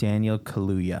 Daniel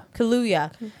Kaluuya.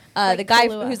 Kaluuya. Like The guy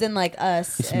Kahlua. who's in like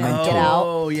Us and mental. Get Out.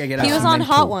 Oh yeah, Get Out. He was on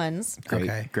Hot Ones. Great,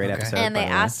 Okay, great okay. episode. And by they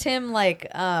the way. asked him like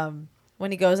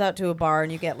when he goes out to a bar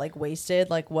and you get like wasted,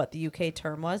 like what the UK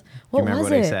term was. Do you What remember was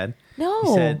what it? he said? No.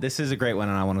 He said, "This is a great one,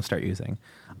 and I want to start using.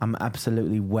 I'm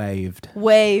absolutely waved.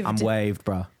 Waved. I'm waved,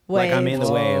 bro. Like I'm in the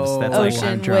Waved. waves. That's like Ocean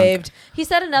I'm drunk. waved. He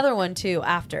said another one too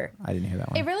after. I didn't hear that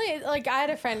one. It really like I had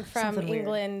a friend from Something weird.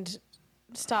 England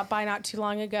stop by not too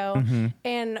long ago, Mm-hmm.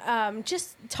 and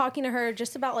just talking to her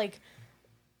just about like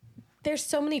there's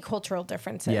so many cultural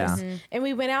differences. Yeah. And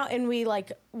we went out and we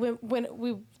like when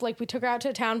we took her out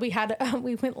to town. We had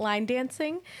we went line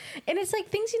dancing, and it's like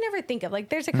things you never think of. Like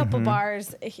there's a couple Mm-hmm.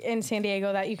 bars in San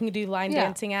Diego that you can do line Yeah.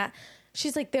 dancing at.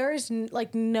 She's like, there is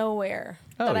like nowhere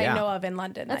Oh, that yeah. I know of in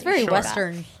London. That's that you very show that.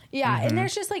 Western. Yeah, Mm-hmm. and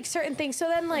there's just like certain things. So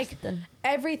then like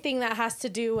everything that has to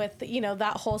do with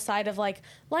that whole side of like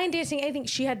line dancing, I think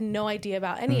she had no idea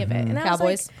about any of it. And I was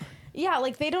Cowboys. like, yeah,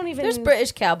 like they don't even. There's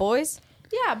British cowboys.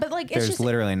 Yeah, but like it's There's just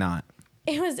literally not.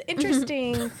 it was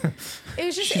interesting. It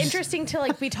was just interesting to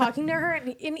like be talking to her,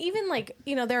 and even like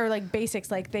there are like basics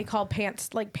like they call pants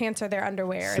are their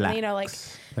underwear, and like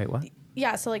Wait, what?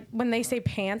 yeah. So like when they say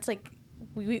pants, like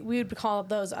we would call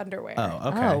those underwear. Oh,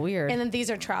 okay. Oh, weird. And then these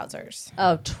are trousers.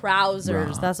 Oh,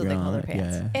 trousers. That's what they call their Right,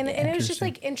 pants. yeah. And it was just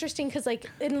like interesting because like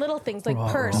in little things like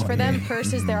purse for them,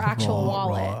 purse is their actual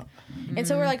wallet. And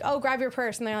so we're like, oh, grab your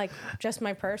purse, and they're like, just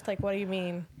my purse. Like, what do you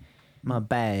mean? My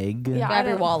bag. Yeah, I Grab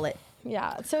your don't- wallet.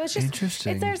 Yeah, so it's just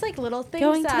Interesting. there's like little things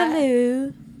Going to the that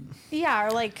loo. yeah,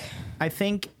 or like I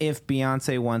think if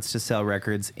Beyonce wants to sell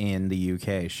records in the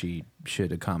UK, she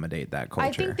should accommodate that culture.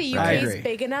 I think the I UK agree. is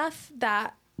big enough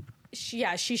that she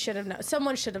should have known.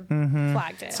 Someone should have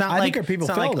flagged it. It's not I like think her people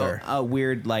it's not like feel her. a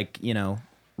weird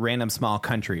random small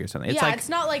country or something. It's yeah, like it's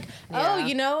not like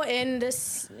Yeah. in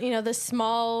this this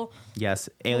small yes,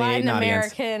 alienating Latin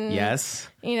audience. American, Yes,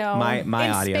 my my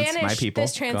audience, Spanish, my people.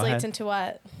 This Go translates ahead. into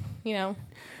what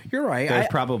You're right. There's I-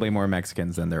 probably more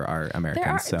Mexicans than there are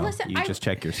Americans. so listen, you just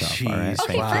check yourself. All right. Jeez.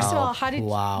 Okay, Wow. first of all, how did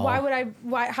Wow. why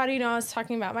would how do you know I was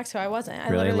talking about Mexico? I wasn't. I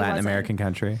Really, literally Latin wasn't. American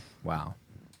country? Wow,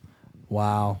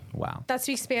 wow. wow, That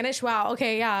speaks Spanish? Wow.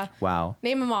 Okay, yeah. wow.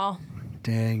 Name them all.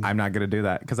 Dang. I'm not gonna do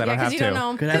that because I Yeah, don't have 'cause you to. don't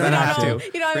know. 'Cause Because I I don't don't have have to.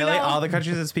 to. You don't even Really, know. all the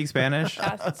countries that speak Spanish.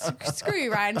 Screw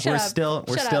you, Ryan. Shut we're up. still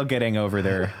Shut still up. getting over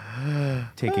their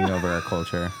taking over our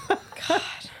culture.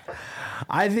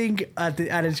 I think at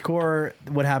its core,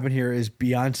 what happened here is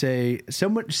Beyonce.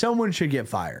 Someone should get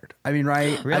fired. I mean,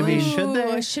 right? I Really? mean, Should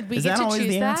they? Ooh, should we Is get that to always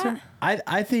choose the that? answer?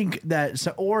 I think that,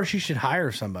 or she should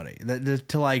hire somebody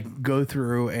to like go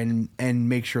through and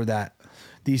make sure that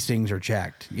these things are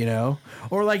checked,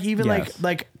 or like even Yes.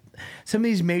 like some of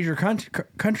these major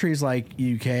countries like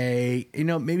UK,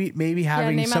 maybe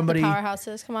having name somebody. out the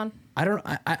powerhouses. Come on. I don't.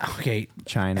 Okay,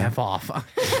 China. F off.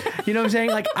 You know what I'm saying?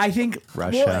 Like I think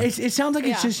Russia. Well, it sounds like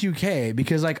it's Yeah. just UK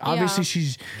because like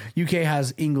obviously UK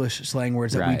has English slang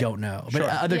words that we Right. don't know, but Sure.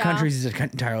 other Yeah. countries is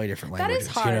entirely different That languages.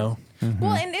 is hard. Mm-hmm.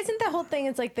 Well, and isn't the whole thing?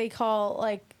 It's like they call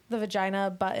like the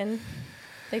vagina button.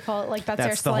 They call it like that's their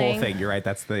That's the slang. whole thing. You're right.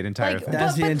 That's the entire Like, thing.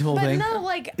 That's the whole thing? No,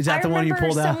 like Is that I the one you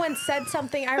remember pulled out? someone said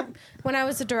something. When I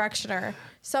was a directioner,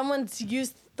 someone's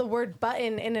used the word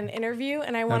button in an interview,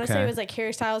 and I want to say Okay. it was like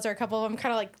Harry Styles or a couple of them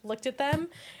kind of like looked at them,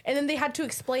 and then they had to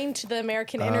explain to the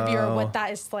American interviewer what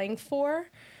that is slang for.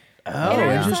 Oh, And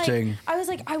I was interesting. Like, I was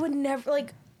like, I would never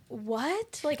like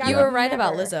what? Like You I were would right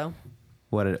about never. Lizzo.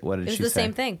 What did It was she the say?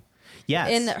 same thing. Yes.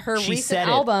 In her She recent said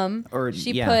it, album, or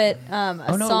she yeah. put a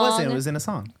Oh no, song it wasn't. It was in a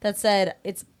song. that said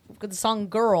it's the song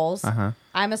 "Girls." Uh-huh.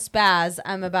 I'm a spaz.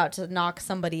 I'm about to knock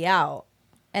somebody out,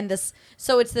 and this.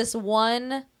 So it's this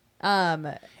one.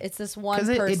 It's this one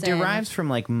Because person. it derives from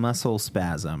like muscle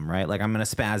spasm, right? Like I'm gonna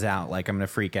spaz out, like I'm gonna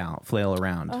freak out, flail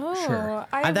around. Oh, Sure.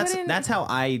 I that's wouldn't- that's how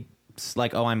I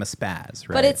like, oh, I'm a spaz,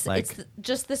 right? But it's like,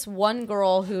 just this one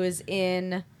girl who is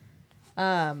in,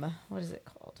 what is it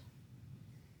called?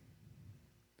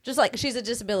 Just like she's a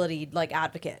disability like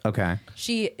advocate. okay.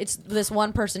 It's this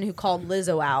one person who called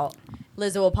Lizzo out.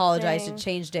 Lizzo apologized Dang. and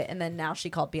changed it, and then now she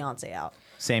called Beyonce out.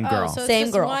 Same girl. Oh, so it's Same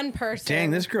just girl. one person.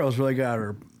 Dang, this girl's really got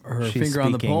her She's finger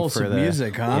on the speaking pulse for of the-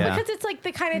 music, huh? Yeah. Because it's like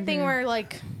the kind of thing where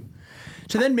like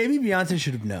So then maybe Beyonce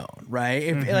should have known, right?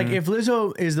 If like if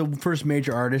Lizzo is the first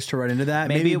major artist to run into that,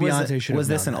 maybe it was, Beyonce should have. was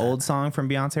this an known that. old song from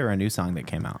Beyonce or a new song that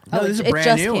came out? No, Oh, this is a it brand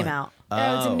just new came one. out.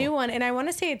 it's a new one, and I want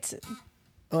to say it's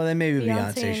Oh, then maybe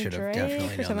Beyonce Beyonce and should have Drake definitely or known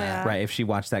something like that. that. Right. If she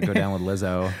watched that go down with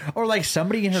Lizzo, Or like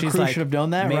somebody in her she's crew like, should have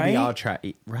known that, maybe right? I'll try.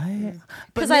 Right.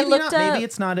 But Because I maybe looked not, up. Maybe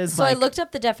it's not as So like. I looked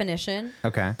up the definition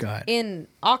Okay. God. in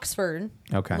Oxford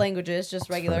Okay. languages, just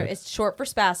regular. Oxford. It's short for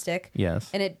spastic. Yes.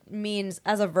 And it means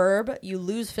as a verb, you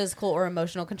lose physical or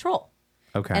emotional control.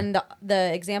 Okay. And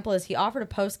the example is he offered a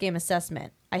post game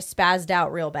assessment. I spazzed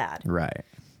out real bad. right.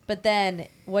 But then,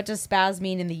 what does spaz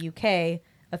mean in the UK?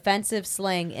 Offensive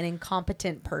slang, an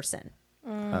incompetent person.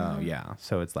 Oh yeah.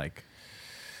 So it's like.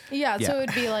 yeah. So Yeah. it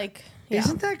would be like yeah.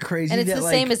 Isn't that crazy? And it's that, the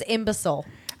like, same as imbecile.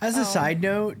 As a side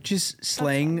note, just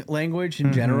slang language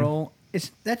in general,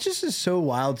 that just is so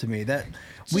wild to me that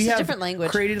we just a have different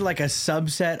language. created like a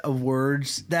subset of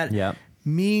words that Yep.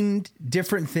 mean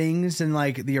different things than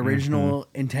like the original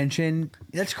intention.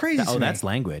 That's crazy. Oh, to that's me.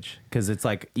 language because it's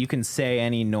like you can say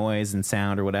any noise and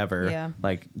sound or whatever. Yeah.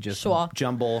 Like just Schwa.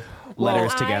 jumble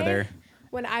letters I- together.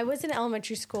 When I was in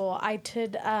elementary school, I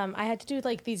had to do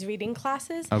like these reading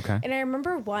classes. Okay. And I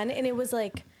remember one, and it was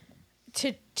like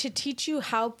to teach you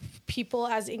how people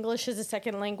as English as a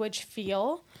second language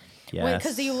feel. Yes.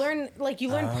 Because you learn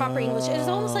proper English. It's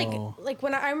almost Oh. like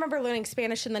when I remember learning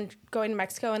Spanish and then going to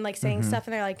Mexico and like saying Mm-hmm. stuff,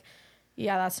 and they're like,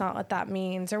 "Yeah, that's not what that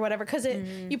means," or whatever. Because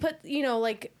you put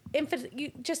like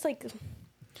you just like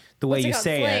the way what's it you called?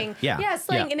 say Slang. it. Yeah. Yeah,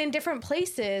 slang. Yeah. And in different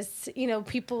places,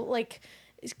 people like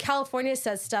California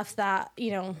says stuff that,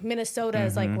 Minnesota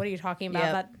is like, what are you talking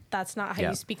about? Yep. That's not how Yeah.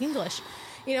 you speak English.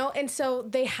 And so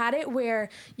they had it where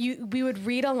we would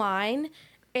read a line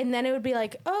and then it would be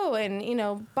like, oh,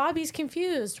 and Bobby's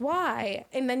confused. Why?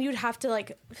 And then you'd have to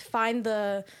like find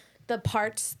the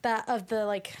parts that of the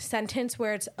like sentence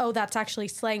where it's, oh, that's actually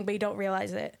slang, but you don't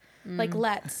realize it. Like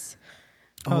let's.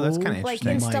 Oh, that's kind of Like interesting.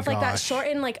 and my stuff like that, gosh.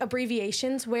 shorten like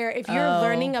abbreviations. Where if you're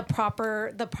learning the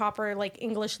proper like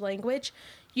English language,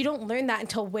 you don't learn that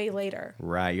until way later.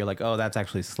 Right. You're like, oh, that's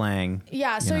actually slang.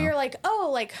 Yeah, so know. you're like,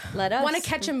 oh, like Let us. want to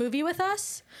catch a movie with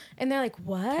us, and they're like,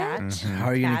 what? How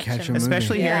are you going to Catch catch a him. movie?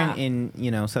 Especially Yeah. here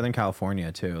in Southern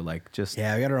California too. Like just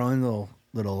Yeah, we got our own little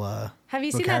Have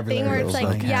you seen that thing where it's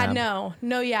vocabulary like, little yeah, vocab.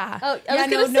 no, yeah, Oh, I yeah,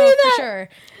 was gonna no, say that. for sure,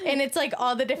 and it's like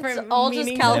all the different, It's all just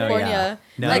meanings. California.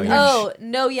 No, Like, yeah. oh,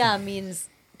 no, yeah means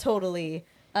totally.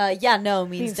 Yeah, no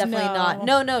means Means definitely no. not.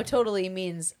 No, no, totally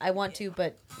means I want to,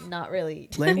 but not really.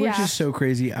 Language Yeah. is so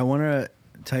crazy. I want to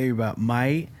tell you about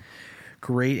my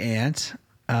great aunt.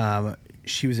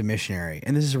 She was a missionary,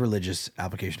 and this is a religious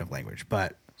application of language,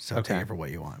 but so Okay. take it for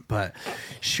what you want. But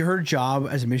her job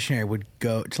as a missionary would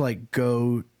go.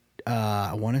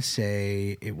 I want to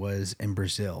say it was in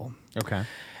Brazil, okay.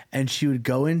 and she would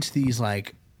go into these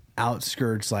like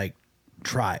outskirts, like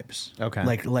tribes. Okay.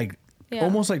 Like Yeah.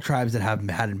 almost like tribes that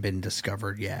hadn't been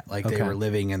discovered yet. Like they Okay. were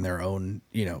living in their own,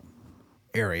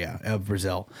 area of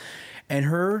Brazil. And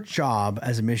her job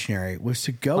as a missionary was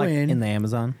to go Like in the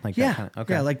Amazon. Like yeah, that kind of,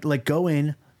 okay. yeah, like go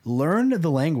in, learn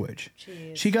the language.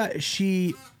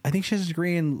 Jeez. I think she has a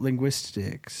degree in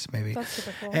linguistics, maybe. That's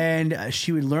super cool. And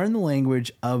she would learn the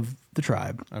language of the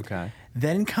tribe, okay.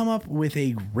 then come up with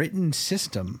a written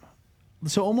system.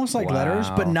 So almost like Wow. letters,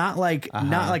 but not like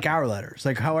our letters.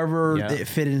 Like however Yeah. it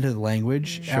fit into the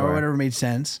language, Sure. or whatever made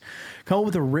sense. Come up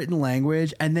with a written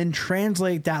language and then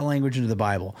translate that language into the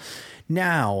Bible.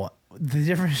 Now, the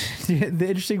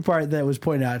interesting part that was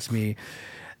pointed out to me,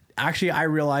 actually I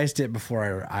realized it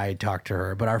before I talked to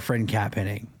her, but our friend Kat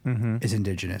Penning is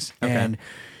indigenous. And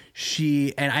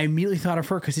I immediately thought of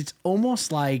her because it's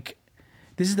almost like,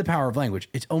 this is the power of language.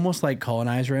 It's almost like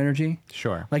colonizer energy.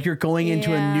 Sure. Like you're going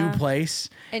into a new Yeah. place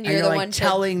And you're the like one to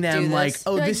telling them do like, this.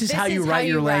 oh, Like, this is how you write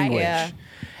your write. language.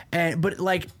 Yeah. But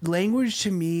like language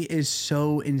to me is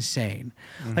so insane.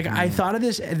 Like I thought of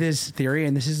this theory,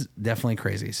 and this is definitely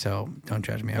crazy. So don't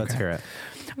judge me. Let's okay? hear it.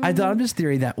 I thought of this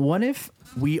theory that what if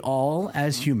we all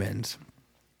as humans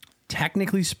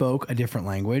technically spoke a different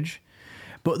language,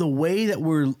 but the way that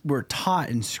we're taught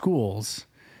in schools,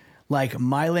 like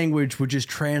my language would just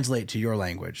translate to your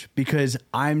language because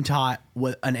I'm taught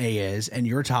what an A is and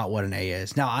you're taught what an A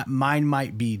is. Now, mine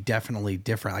might be definitely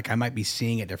different. Like I might be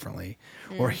seeing it differently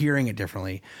or hearing it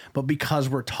differently. But because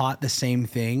we're taught the same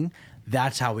thing,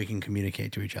 that's how we can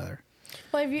communicate to each other.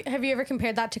 Well, have you ever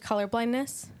compared that to color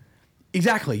blindness?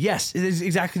 Exactly. Yes, it is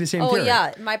exactly the same Oh theory.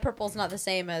 yeah, my purple's not the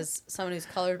same as someone who's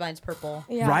colorblind's purple.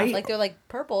 Yeah. Right? Like they're like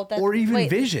purple. That, Or even wait,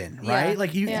 vision, yeah. right?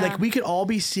 Like Yeah. like we could all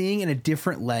be seeing in a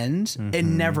different lens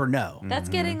and never know. That's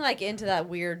getting like into that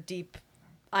weird deep.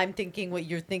 I'm thinking what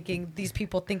you're thinking. These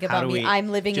people think How about do me. we? I'm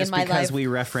living just in my because life. we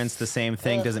reference the same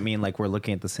thing Ugh. doesn't mean like we're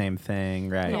looking at the same thing,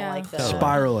 right? I don't Yeah. like that.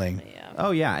 Spiraling. Yeah.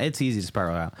 Oh yeah, it's easy to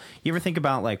spiral out. You ever think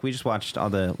about like we just watched all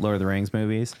the Lord of the Rings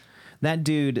movies? That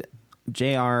dude,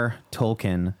 J.R.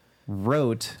 Tolkien,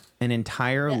 wrote an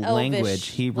entire The Elvish language.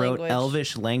 He wrote language.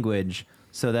 Elvish language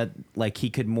so that like he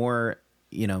could more,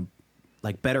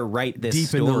 like better write this Deep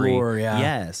in story. the lore, yeah.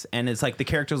 Yes, and it's like the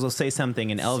characters will say something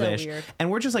in Elvish, weird.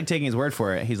 and we're just like taking his word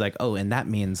for it. He's like, oh, and that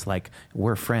means like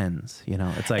we're friends.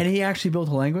 It's like And he actually built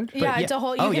a language? Yeah, it's yeah. a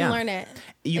whole. You Oh, can yeah. learn it.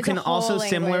 You It's a can whole also language.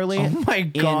 similarly Oh my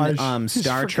gosh. in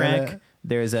Star Just Trek. forget it.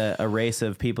 There's a race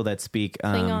of people that speak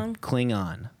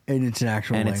Klingon. And it's an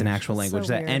actual And language. it's an actual language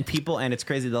So that, weird. and it's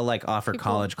crazy. They'll like offer People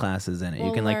college classes in it. You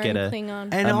will can like get learn a Klingon.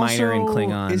 And a minor in also,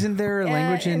 Klingon. Isn't there a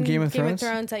language in Game of Thrones?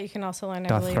 that you can also learn.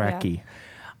 I believe, yeah.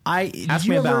 Dothraki. Did Ask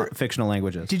you me ever, about fictional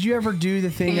languages. Did you ever do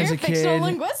the thing You're as a fictional kid?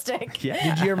 linguistic.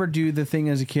 Yeah. Did you ever do the thing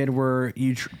as a kid where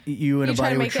you and You a try to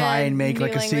buddy would make try a and make new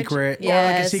like a language? secret, or like a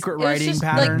Yes. secret It was writing just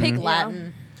pattern? like Pig Yeah.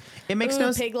 Latin. It makes Ooh,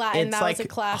 no Pig Latin, It's that was like a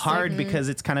classic. hard because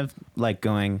it's kind of like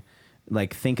going,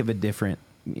 like think of a different,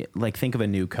 like think of a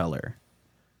new color.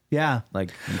 Yeah.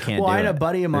 Like you can't. Well, do I had it. a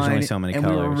buddy of There's mine, only so many and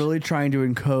colors. we were really trying to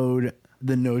encode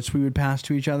the notes we would pass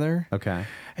to each other. Okay.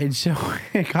 And so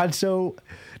it got so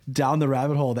down the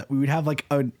rabbit hole that we would have like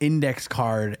an index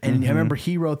card, and I remember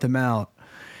he wrote them out.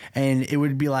 And it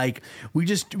would be like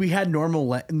we had normal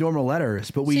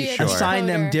letters, but we So you had assigned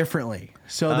them decoder. differently.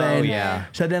 So then, yeah.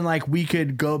 So then, like we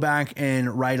could go back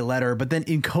and write a letter, but then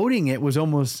encoding it was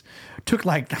almost took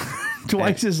like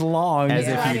twice as long. As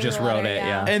Yeah. if you Writing just the wrote letter, it.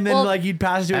 yeah. Yeah. And then Well, like you'd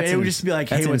pass it, and it would just be like,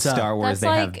 that's "Hey, in what's Star up?" Wars.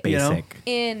 That's They have like- You know? basic.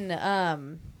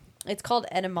 In it's called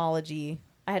etymology.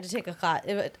 I had to take a class.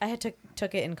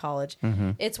 Took it in college.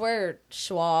 It's where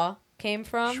schwa came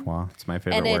from. Schwa. It's my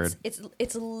favorite and word.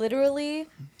 it's literally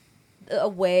a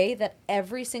way that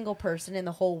every single person in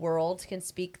the whole world can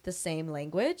speak the same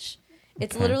language.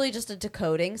 It's Okay. literally just a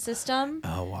decoding system.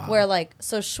 Oh, wow. Where like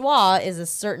so schwa is a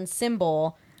certain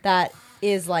symbol that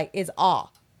is ah.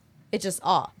 It's just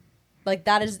ah. Like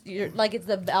that is like it's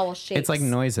the vowel shapes. It's like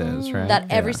noises, right? That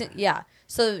every Yeah. single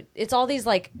So it's all these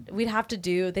like we'd have to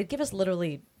do. They'd give us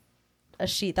literally a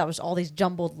sheet that was all these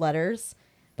jumbled letters,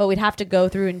 but we'd have to go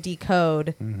through and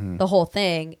decode the whole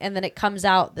thing, and then it comes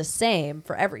out the same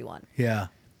for everyone. Yeah.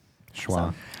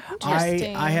 Schwa.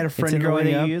 Interesting. I had a It's friend in the way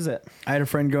growing that up. you use it. I had a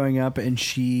friend growing up, and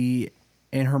she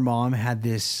and her mom had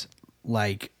this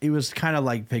like it was kind of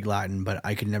like Pig Latin, but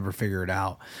I could never figure it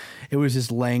out. It was this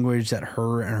language that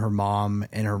her and her mom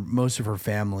and most of her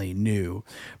family knew,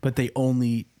 but they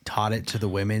only taught it to the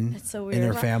women That's so in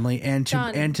their weird. family and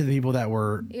John. to the people that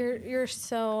were.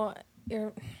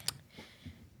 You're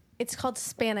It's called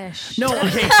Spanish. No,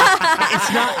 okay,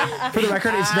 it's not. For the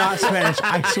record, it's not Spanish.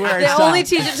 I swear, They it's only not.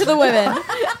 teach it to the women.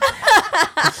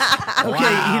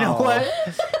 Okay, you know what?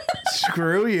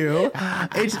 Screw you.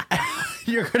 It's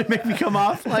you're gonna make me come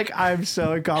off like I'm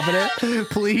so incompetent.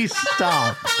 Please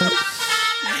stop.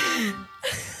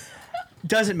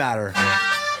 Doesn't matter.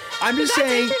 I'm just That's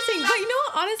saying interesting. But you know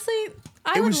what? Honestly,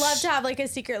 I It would was- love to have like a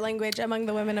secret language among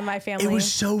the women in my family. it was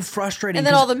so frustrating. And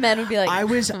then 'cause all the men would be like, I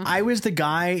was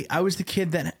the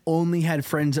kid that only had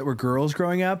friends that were girls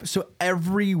growing up. So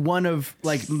every one of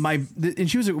like and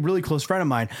she was a really close friend of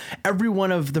mine. Every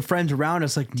one of the friends around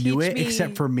us like knew Teach it me.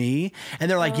 except for me. And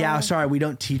they're like, "Yeah, sorry, we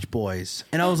don't teach boys."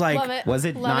 And I was like, Love it. Was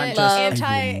it Love not it. just-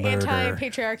 anti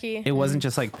patriarchy? It wasn't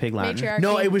just like Pig Latin. Matriarchy.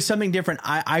 No, it was something different.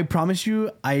 I promise you,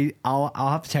 I'll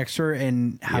have to text her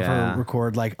and have Yeah. her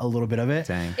record like a little bit of it.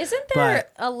 Dang. isn't there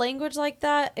a language like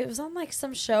that? It was on like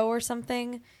some show or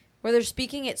something where they're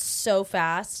speaking it so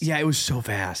fast. Yeah, it was so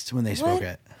fast when they spoke What?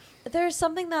 it. There's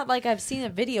something that like I've seen a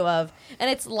video of, and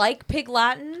it's like Pig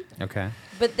Latin, Okay.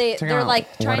 but Check they're out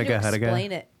like trying to Whataga, Hutaga.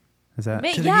 explain it. Is that?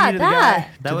 Ma- To the yeah, gee to the that. guy.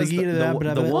 That To was the gee to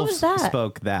the the wolf was that?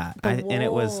 spoke that. The And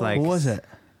it was like What was it?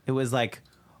 It was like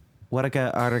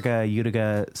Whataga, Artaga,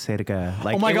 Udaga, Sataga.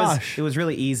 Like Oh my it was- gosh. it was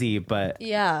really easy, but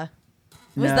Yeah.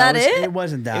 Was No, that it? it? It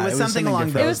wasn't that. It was something along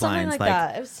different. It was those something lines, like like-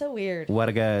 that. It was so weird.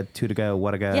 Whataga, tutaga,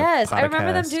 whataga. Yes, I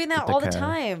remember them podcast, doing that all the tutaga.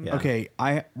 time. Yeah. Okay,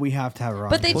 we have to have her on.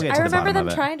 But they, We'll get I to the remember bottom them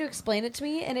of it. trying to explain it to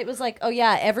me, and it was like, oh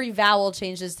yeah, every vowel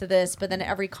changes to this, but then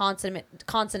every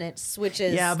consonant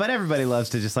switches. Yeah, but everybody loves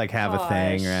to just like have a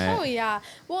thing, Gosh. right? Oh yeah.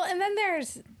 Well, and then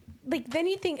there's like then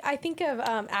I think of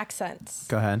accents,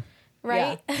 Go ahead.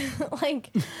 right? like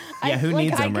Yeah, who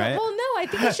needs them, right? Well, no, I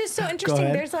think it's just so interesting.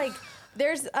 ahead.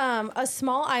 There's a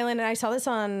small island, and I saw this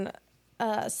on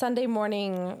Sunday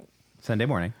morning. Sunday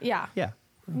morning. Yeah. Yeah.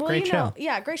 Well, Great you know, show.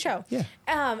 yeah, great show. Yeah.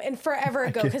 And forever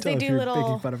ago, because they If do you're little.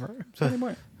 making fun of her. Sunday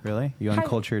morning. Really? You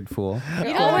uncultured fool. You're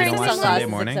You all don't wearing watch sunglasses Sunday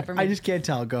morning? except for me. I just can't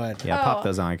tell. Go ahead. Yeah, pop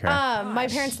those on, Kara. My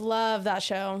parents love that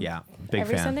show. Yeah, big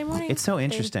Every fan. Sunday morning. It's so They-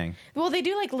 interesting. Well, they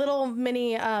do like little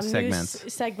mini Segments.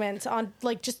 news segments on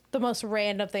like just the most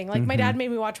random thing. Like Mm-hmm. my dad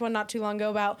made me watch one not too long ago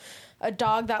about a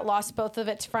dog that lost both of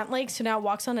its front legs, so now it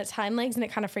walks on its hind legs, and it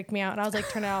kind of freaked me out. And I was like,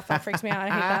 turn it off. That freaks me out. I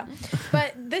hate that.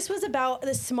 But this was about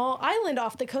this small island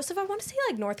off the coast of, I want to say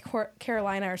like North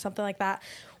Carolina or something like that,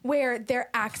 where their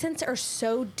accents are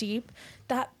so deep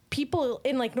that people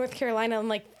in like North Carolina and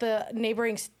like the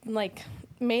neighboring like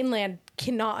mainland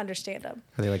cannot understand them.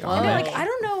 Are they like And they're Amish? like, I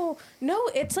don't know. No,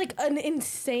 it's like an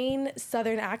insane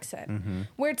Southern accent Mm-hmm.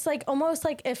 where it's like almost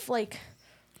like if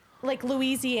like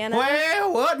Louisiana.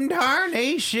 Well, what in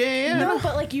tarnation? No,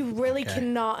 but like you really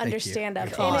cannot understand them.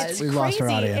 God. And it's We've crazy. lost our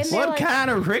audience. And they're What like, kind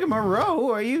of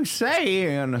rigmarole are you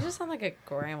saying? You just sound like a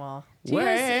grandma. you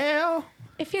guys- Well,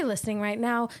 if you're listening right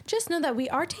now, just know that we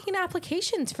are taking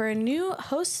applications for a new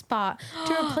host spot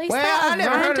to replace well, that I of never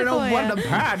Ryan heard of no Tafoya. Wonder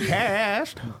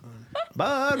podcast,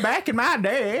 but back in my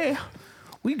day,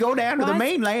 we go down to the Why is-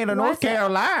 mainland of why North is that-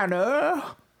 Carolina,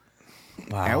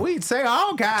 and Wow. we'd say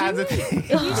all kinds of things.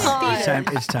 You did theater.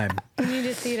 It's time. You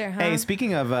did theater, huh? Hey,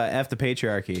 speaking of F the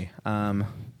patriarchy,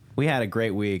 we had a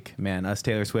great week, man. Us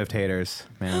Taylor Swift haters,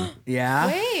 man. Yeah.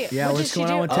 Wait, Yeah. what what's did she going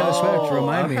do? on with Taylor Swift?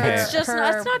 Remind me. okay. It's just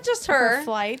it's not just her.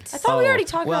 flights. I thought we already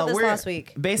talked about this we're- last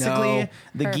week. Basically, No.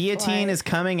 the Her guillotine flight. is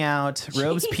coming out.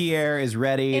 Robespierre is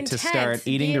ready Intense to start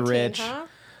eating the guillotine, rich.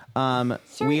 huh?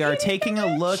 We are eating the taking a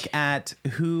rich. look at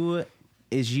who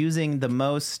is using the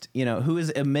most, who is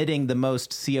emitting the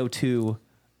most CO2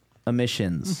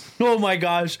 emissions. Oh my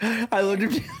gosh! I looked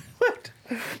at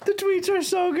the tweets are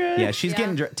so good. Yeah, she's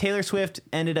getting Taylor Swift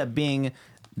ended up being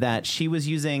that she was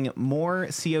using more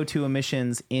CO2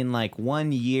 emissions in like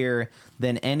 1 year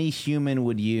than any human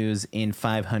would use in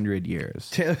 500 years.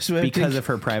 Taylor Swift because and- of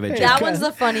her private That jet. one's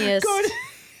the funniest.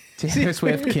 Taylor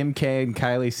Swift, Kim K, and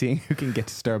Kylie seeing who can get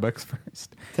to Starbucks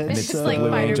first. And It's it's just the like Blue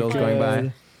fight or Angels flight. going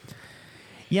by.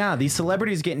 Yeah, these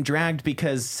celebrities getting dragged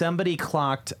because somebody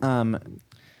clocked. Well,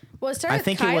 it started I with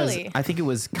think Kylie. it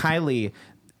was Kylie.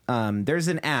 There's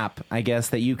an app, I guess,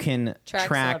 that you can Track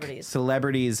track celebrities.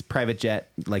 celebrities' private jet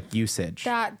like usage.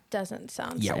 That doesn't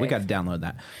sound Yeah, safe. we got to download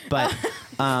that. But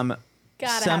Gotta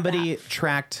have somebody that.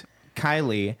 tracked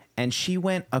Kylie, and she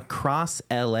went across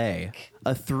LA,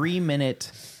 a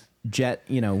 3-minute jet,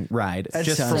 ride, That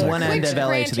just sounds from like one end Which, of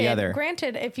LA to the other.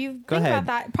 Granted, if you think ahead. about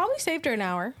that, it probably saved her an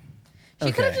hour.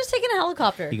 She could have just taken a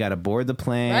helicopter. You got to board the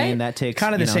plane. Right? That takes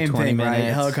Kind of the same 20 thing, minutes.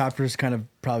 right? Helicopter's kind of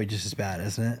probably just as bad,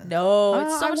 isn't it? No,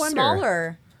 it's I so much wonder.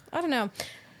 smaller. I don't know.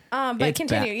 But It's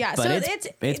continue. bad. Yeah. But So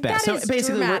it's bad. that So is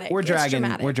basically, dramatic. we're It's dragging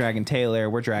dramatic. Taylor,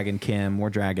 we're dragging Kim, we're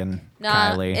dragging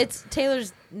Nah, Kylie. it's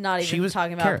Taylor's not even she was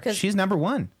talking about Kara, because she's number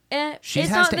one. She it's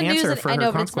has not to in the news. answer for I her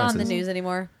know, but it's not in the consequences. news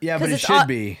anymore. Yeah, 'Cause but it it's should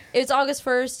be. It's August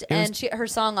 1st, was- and her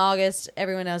song August.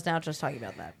 Everyone knows now. Just talking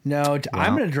about that. No,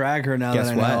 I'm going to drag her now that guess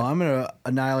I know. what? I'm going to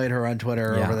annihilate her on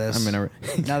Twitter Yeah, over this. I'm gonna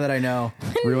now that I know.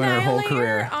 ruin her whole Annihilate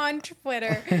career. on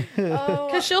Twitter. Oh,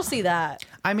 Because she'll see that.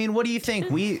 I mean, what do you think?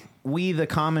 We the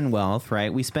Commonwealth,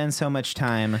 right? We spend so much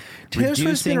time Taylor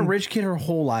Swift's been a reducing rich kid her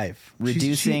whole life.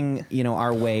 reducing,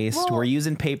 our waste. Well- We're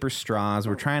using paper straws.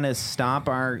 We're trying to stop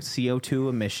our CO2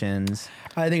 emissions.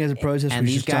 I think as a protest, And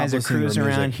we these should stop guys are listening to her cruising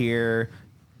around music. here,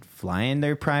 flying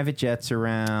their private jets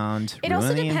around, it ruining also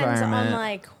the depends environment. on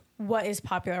like what is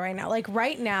popular right now. Like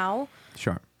right now,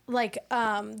 Sure. like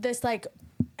this like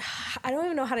I don't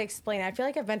even know how to explain it. I feel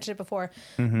like I've mentioned it before,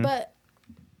 Mm-hmm. but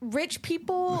rich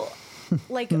people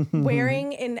like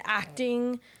wearing and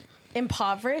acting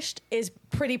impoverished is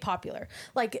pretty popular.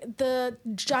 Like the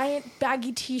giant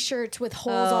baggy t-shirts with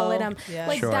holes all in them. yeah.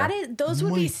 Like Sure. that is those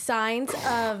would be signs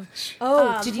of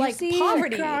Did you like see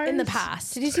poverty in the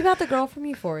past. Did you see about the girl from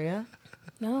Euphoria?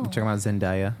 No. Talking about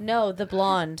Zendaya, No, the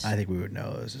blonde, I think we would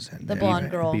know this is the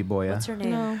blonde girl. B-Boya. What's her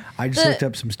name? No. I just The- looked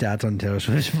up some stats on Taylor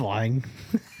Swift's flying.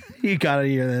 You gotta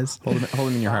hear this. Hold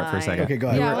them in your heart for a second. Okay, go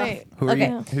ahead. Yeah, wait. Who are Okay.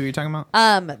 you? Who are you talking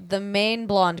about? The main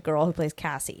blonde girl who plays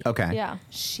Cassie. Okay. Yeah.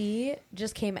 She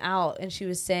just came out and she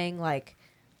was saying like,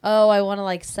 "Oh, I want to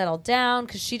like settle down,"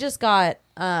 because she just got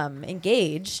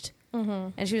engaged,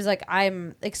 and she was like,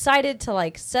 "I'm excited to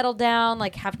like settle down,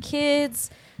 like have kids,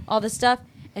 all this stuff."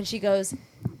 And she goes,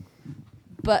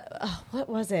 "But what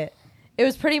was it? It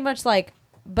was pretty much like,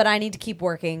 but I need to keep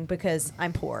working because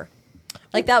I'm poor."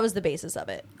 Like that was the basis of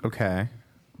it, Okay.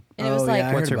 and it was Oh, like, yeah,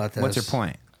 I What's heard her about What's her this.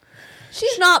 point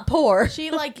she's not poor.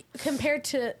 She like compared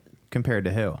to compared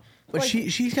to who? But like,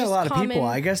 she's got a just lot of people. common-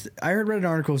 I guess I read an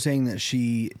article saying that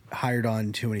she hired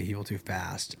on too many people too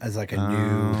fast as like a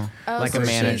new. Like so a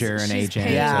manager, an she's agent.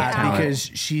 paid Yeah, out.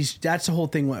 talent. because that's the whole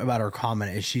thing about her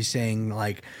comment is she's saying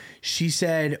like she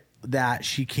said that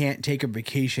she can't take a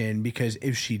vacation because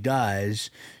if she does,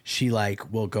 she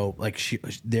like will go like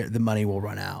the money will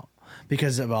run out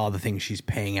because of all the things she's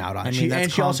paying out on. I mean, She, that's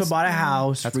and she also called- bought a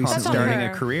house That's called That's on recently. starting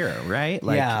her. a career, right?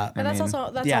 Like, Yeah. But that's mean,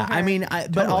 also that's Yeah, on her. I mean, but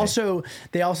Totally. also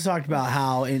they also talked about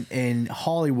how in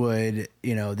Hollywood,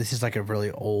 you know, this is like a really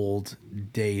old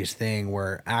days thing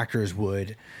where actors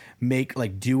would make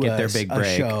like do Get a, their big a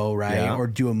break. show, right, Yeah. or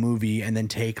do a movie and then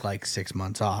take like 6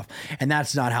 months off, and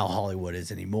that's not how Hollywood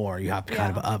is anymore. You have to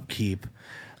kind of upkeep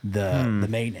the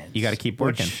maintenance. You gotta keep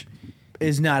which working.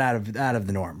 Is not out of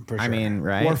the norm. For sure. I mean,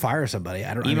 right? Or fire somebody.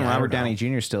 I don't. even I mean, I Robert don't know. Downey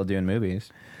Jr. is still doing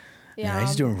movies. Yeah,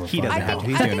 he's doing. He fun doesn't now. have to.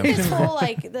 He's I doing think it. this whole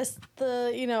like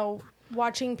the you know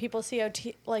watching people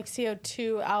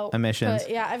CO2 out Emissions.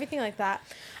 yeah, everything like that.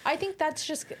 I think that's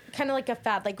just kind of like a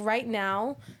fad. Like right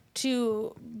now,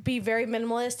 to be very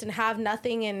minimalist and have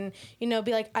nothing and you know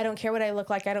be like, I don't care what I look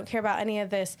like, I don't care about any of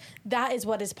this. That is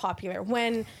what is popular.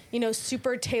 When you know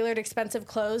super tailored expensive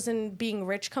clothes and being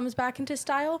rich comes back into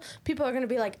style, people are going to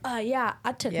be like, yeah,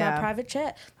 I took Yeah. my private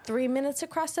jet 3 minutes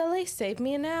across LA, saved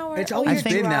me an hour. It's Oh, always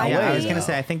you're been that driving. way, I was gonna though.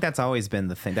 say. I think that's always been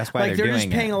the thing. That's why Like they're doing just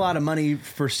paying it. a lot of money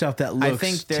for stuff that looks I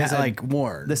think there's like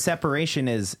worn. The separation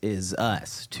is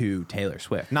us to Taylor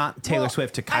Swift, not Taylor Well,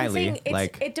 Swift to I'm saying Kylie.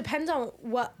 Like it depends on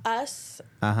what us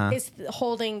Uh-huh. is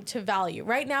holding to value.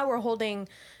 Right now, we're holding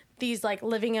these like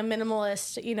living a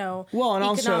minimalist, you know, Well, and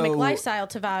economic also- lifestyle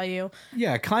to value.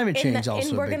 Yeah, climate In change the- is also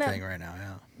and a we're big gonna- thing right now.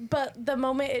 Yeah. But the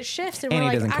moment it shifts, and Annie we're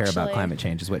like, doesn't care about actually, climate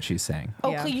change, is what she's saying. Oh,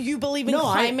 Yeah. you believe in No,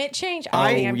 climate change? I- I'm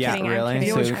kidding. I'm yeah, kidding. really. I'm kidding.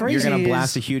 You know what's So crazy you're gonna is-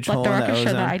 blast a huge Let hole the in the record show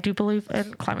ozone. that I do believe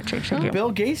in climate change. Thank you.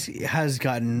 Bill Gates has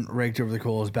gotten raked over the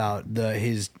coals about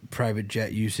his private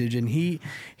jet usage, and he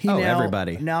Oh, now,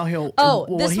 everybody. now he'll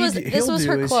This was he'll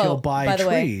her do is quote. he'll buy by the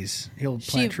way, trees. He'll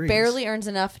she plant trees. barely earns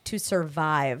enough to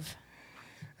survive.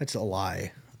 That's a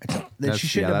lie. That That's- she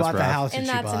shouldn't yeah, have that's bought the rough. house And that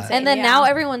she that's bought. insane. And then Yeah. now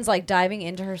everyone's like diving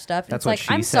into her stuff. And That's it's what like,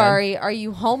 she I'm said. sorry, are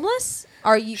you homeless?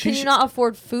 Are you? Can She's- you not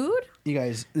afford food? You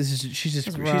guys,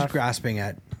 she's rough. grasping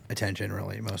at attention,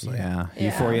 really, mostly. Yeah. Yeah.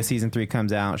 Euphoria season 3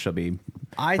 comes out. She'll be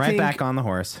I right think, back on the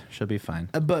horse. She'll be fine.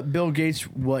 But Bill Gates,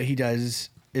 what he does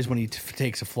is when he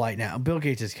takes a flight now. Bill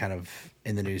Gates is kind of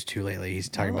in the news too lately. He's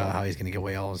talking about how he's going to give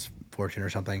away all his fortune or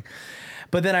something.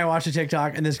 But then I watched a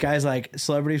TikTok, and this guy's like,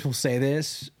 celebrities will say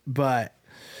this, but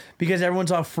because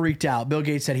everyone's all freaked out, Bill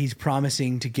Gates said he's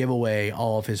promising to give away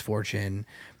all of his fortune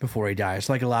before he dies,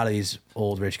 like a lot of these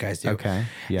old rich guys do. Okay,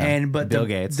 yeah. And but Bill the,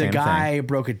 Gates, the same guy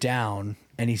broke it down,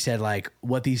 and he said like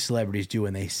what these celebrities do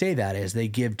when they say that is they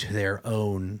give to their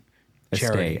own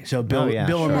charity. Estate. So Bill, Oh, yeah,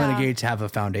 Bill and sure. Melinda Yeah. Gates have a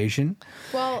foundation,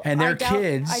 Well, and their I doubt-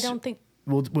 kids I don't think.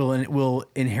 will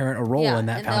inherit a role in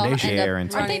that and they'll foundation. end up Share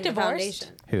into- Aren't they running the divorced? foundation.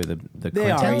 Who the They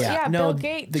Clintons? are, Bill, yeah. yeah, No, Bill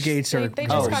Gates. the Gates are- They oh,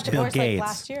 just got Bill divorced like Gates.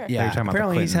 last year. You're Yeah, talking about the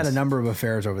apparently he's had a Clintons. number of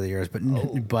affairs over the years, but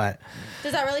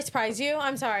Does that really surprise you?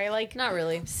 I'm sorry. Like Not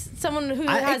really. someone who It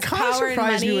has kinda power and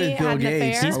surprised me money with Bill had an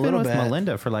Gates. affair. He's a been little with bit.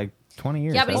 Melinda for like 20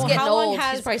 years. Yeah, but he's hasn't getting how long old.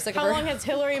 has He's probably sick of how her. long has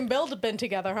Hillary and Bill been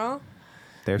together? Huh? he?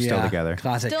 They're still Yeah, together.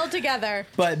 Classic. Still together.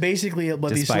 But basically, what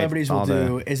these Despite celebrities will all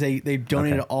do the- is they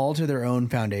donate Okay. it all to their own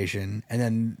foundation, and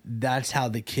then that's how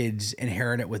the kids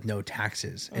inherit it with no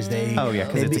taxes. Is they Oh, yeah,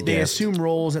 'cause it's a they gift. assume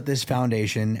roles at this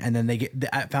foundation, and then they get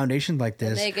at foundations like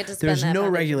this. they get to spend there's that no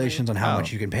foundation regulations on how Oh.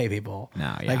 much you can pay people.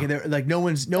 No, yeah. like no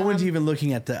one's even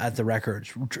looking at the records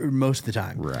most of the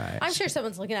time. Right. I'm sure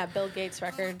someone's looking at Bill Gates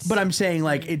records. But I'm saying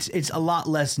like it's a lot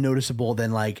less noticeable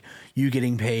than like you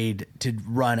getting paid to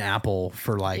run Apple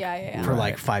for like Yeah. for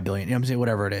like $5 billion. You know what I'm saying?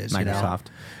 Whatever it is. Microsoft. You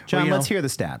know? John, you let's know- hear the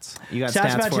stats. You got Stats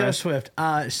stats, about for Taylor us? Swift.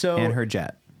 So And her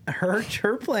jet.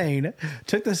 her plane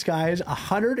took the skies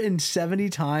 170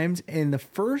 times in the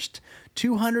first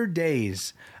 200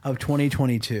 days of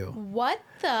 2022, what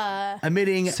the?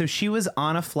 emitting So she was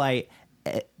on a flight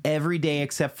every day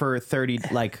except for 30,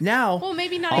 like Now, Well,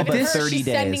 maybe not All even but her. 30 She's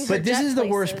days. sending her but this jet is the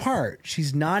worst places. part.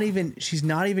 She's not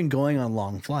even going on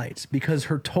long flights because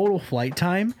her total flight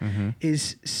time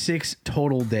is 6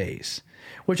 total days,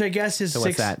 which I guess is so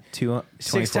six. what's that?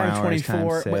 6 24 times hours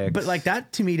 24, times 6. but like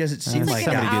that to me doesn't seem It's like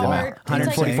like that. an Somebody do the hour. math. It's like-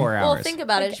 144 hours. Well, think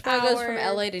about it. Like She probably goes from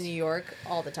hours. LA to New York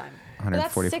all the time. But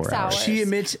that's 144 6 hours. hours. She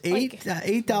emits Like-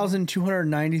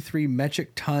 8,293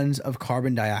 metric tons of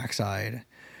carbon dioxide,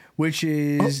 which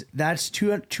is that's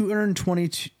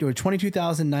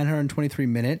 22,923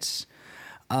 minutes,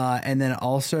 and then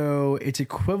also it's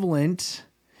equivalent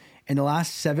in the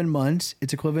last 7 months.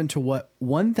 It's equivalent to what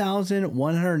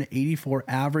 1,184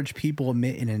 average people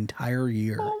emit in an entire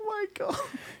year. Oh my god.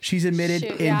 She's emitted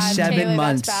Shoot, in yeah, 7 Taylor,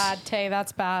 months. That's bad. Tay,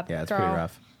 that's bad. Yeah, it's girl. pretty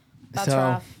rough. That's So,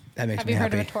 rough. that makes Have me you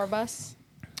heard of a happy. tour bus?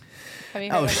 Have you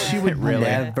Oh, heard of she a- would Really?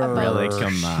 never. Really?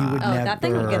 Come She on. would Oh, that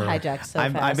thing would get never. hijacked so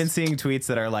I've fast. been seeing tweets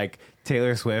that are like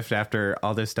Taylor Swift after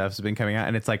all this stuff's been coming out,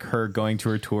 and it's like her going to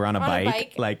her tour on a On a bike.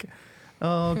 bike. Like,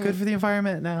 oh, good for the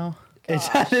environment now. It's,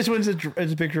 this one's it's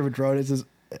a picture of a drone. It says,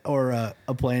 or a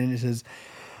plane, and it says,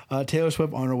 Taylor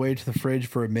Swift on her way to the fridge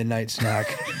for a midnight snack.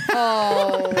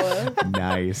 Oh,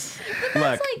 Nice. Look,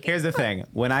 like- here's the thing.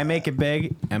 When I make it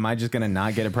big, am I just going to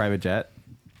not get a private jet?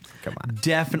 Come on.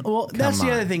 Definitely. Well, that's Come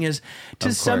the on. other thing is, to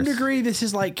Of some course. degree, this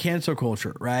is like cancel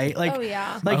culture, right? Like, Oh,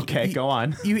 yeah. Like, Okay, go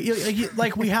on.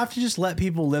 Like we have to just let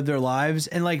people live their lives,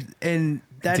 and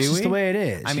that's Do just we? the way it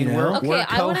is. I mean, you know? Okay, we're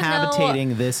I wanna know-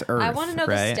 cohabitating this earth. I want to know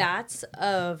right? the stats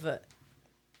of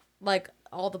like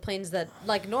all the planes that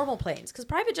like normal planes because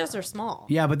private jets are small.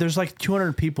 Yeah, but there's like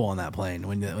 200 people on that plane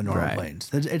when the normal Right. planes.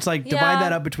 It's like Yeah. divide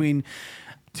that up between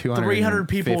 300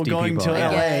 people 250 going to people, LA.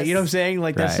 yeah. You know what I'm saying?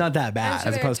 Like that's Right. not that I'm bad. sure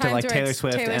As there are opposed to times like where Taylor it's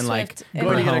Swift Taylor and like Swift her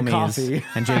Going to get a homies coffee.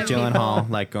 and Jake Five people. Gyllenhaal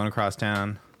like going across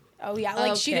town. Oh yeah,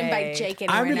 like she'd invite Jake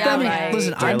I'm anywhere. defending- now, right?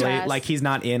 listen, I'm- Really? Yes. Like he's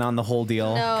not in on the whole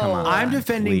deal. No. Come on. I'm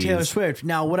defending please. Taylor Swift.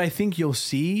 Now, what I think you'll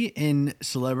see in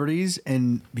celebrities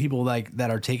and people like that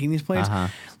are taking these planes,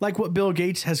 like what Bill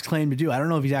Gates has claimed to do. I don't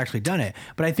know if he's actually done it,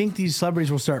 but I think these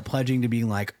celebrities will start pledging to being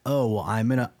like, "Oh,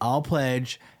 well, I'll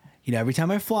pledge, every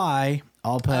time I fly,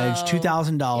 I'll pledge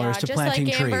 $2,000 to just planting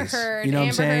like Amber trees." Heard, You know what I'm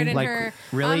Amber Heard saying? and Like, her,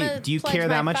 really? "I'ma Do you pledge care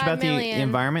that my much 5 about the million."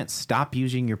 environment? Stop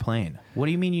using your plane. What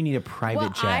do you mean you need a private Well,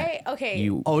 jet? okay.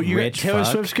 You Oh, rich Taylor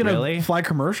fuck? Swift's gonna really? fly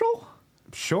commercial?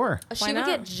 Sure. She Why would not?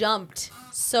 get jumped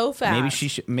so fast.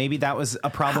 Maybe maybe that was a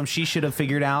problem she should have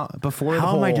figured out before the How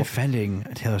whole. am I defending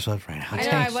Taylor Swift right now? I know.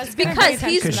 I was gonna pay because attention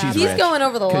he's to that. she's he's rich. going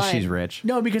over the line. Because she's rich.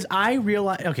 No, because I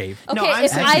realize. Okay, Okay, No, I'm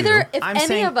if saying- either if I'm any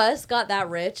saying- of us got that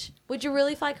rich, would you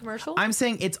really fly commercial? I'm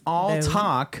saying it's all No.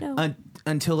 talk No.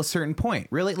 until a certain point.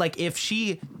 Really, like if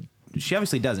she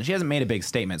obviously doesn't. She hasn't made a big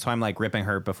statement, so I'm like ripping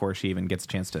her before she even gets a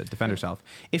chance to defend herself.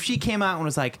 If she came out and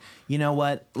was like, you know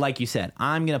what, like you said,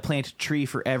 I'm gonna plant a tree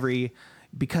for every.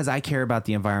 Because I care about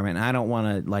the environment, and I don't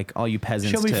want to like all you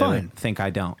peasants She'll be to fine. think I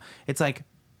don't. It's like,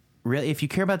 really, if you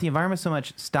care about the environment so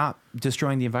much, stop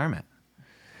destroying the environment.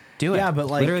 Do it. Yeah, but,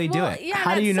 like- literally do Well, it. yeah,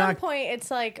 How and do you at some not- point it's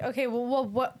like, okay, well,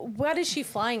 what is she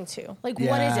flying to? Like, what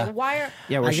Yeah. is it? Why are?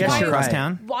 Yeah, I where's she guess going you're across right.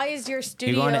 town? Why is your You're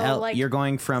studio going to like? you're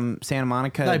going from Santa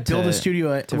Monica. Like, build a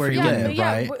studio at to where you freaking- live. but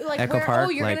yeah, right? like Echo where? Park, Oh,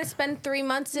 you're like- gonna spend 3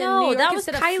 months in No, New York that was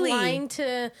instead Kylie. of flying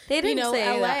to They didn't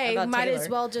say that LA. about Might as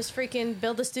Taylor. well just freaking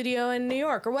build a studio in New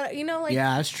York or what? Like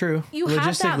Yeah, that's true. you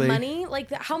have that Logistically. money.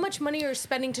 Like how much money you're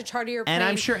spending to charter your plane? And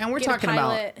I'm sure, and we're get a talking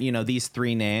pilot. about these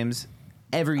three names.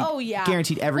 Oh yeah,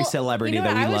 guaranteed every Well, celebrity you know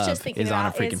that what we I was love just thinking is on a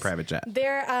about freaking is private jet.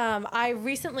 There, I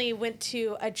recently went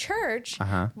to a church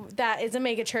that is a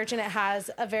mega church, and it has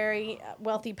a very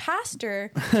wealthy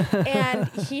pastor. And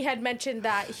he had mentioned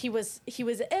that he was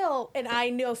ill, and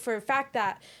I know for a fact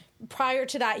that prior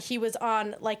to that he was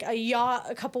on like a yacht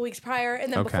a couple weeks prior,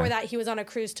 and then Okay. before that he was on a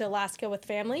cruise to Alaska with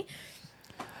family.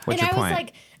 What's and your I point? was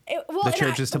like, well, The and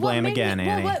church is to what blame made again, me,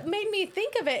 Annie. Well, what made me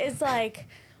think of it is like,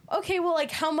 okay, well,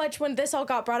 like how much when this all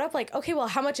got brought up, like, okay, well,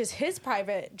 how much is his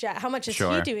private jet? How much is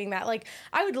Sure. he doing that? Like,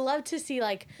 I would love to see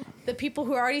like the people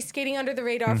who are already skating under the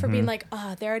radar for Mm-hmm. being like,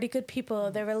 oh, they're already good people,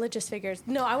 they're religious figures.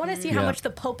 No, I want to see how Yeah. much the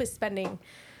Pope is spending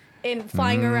in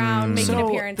flying around, making So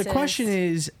appearances. the question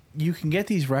is, you can get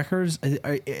these records.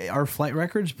 Are flight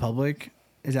records public?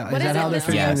 Is that What is how it, they're listed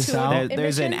figuring out this to out?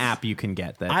 There's an emissions? app you can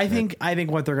get that. I think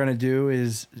what they're gonna do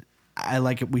is, I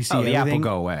like it. We see Oh, the app will everything.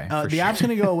 go away, for The sure. app's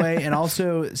gonna go away, and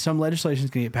also some legislation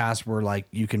is gonna get passed where like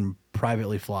you can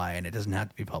privately fly, and it doesn't have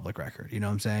to be public record. You know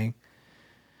what I'm saying?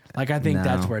 Like I think No.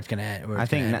 that's where it's gonna end. I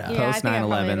think Yeah, I post think that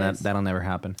 9/11 probably is. that'll never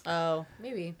happen. Oh,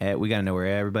 maybe. We got to know where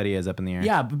everybody is up in the air.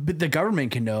 Yeah, but the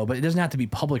government can know, but it doesn't have to be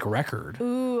public record.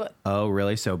 Ooh, Oh,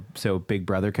 really? So Big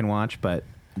Brother can watch, but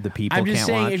the people I'm just can't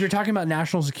saying, watch. if you're talking about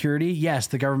national security, yes,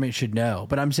 the government should know.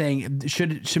 But I'm saying,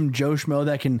 should some Joe Schmo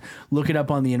that can look it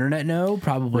up on the internet know?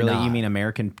 Probably Really, not. you mean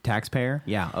American taxpayer?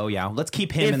 Yeah. Oh, yeah. Let's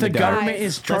keep him if in the the dark. government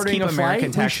is Let's charting keep a flight, American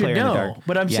we should taxpayer in the know. dark.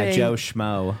 But I'm yeah, saying, Joe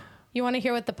Schmo. You want to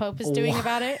hear what the Pope is doing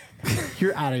about it?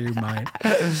 you're out of your mind.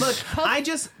 Look,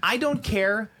 I don't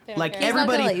care. Like care. He's not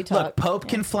gonna everybody, let you talk. look, Pope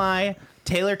can fly,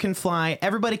 Taylor can fly,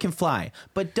 everybody can fly,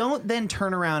 but don't then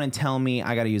turn around and tell me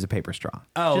I got to use a paper straw.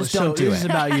 Oh, just so don't do this is it.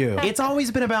 about you. It's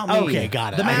always been about me. Okay,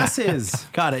 got it. The I got it. masses.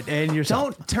 Got it. And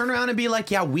yourself. Don't turn around and be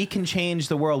like, yeah, we can change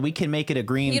the world. We can make it a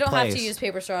green You don't place. have to use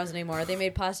paper straws anymore. They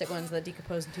made plastic ones that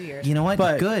decompose in 2 years. You know what?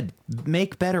 But- Good.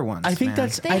 Make better ones. I think man.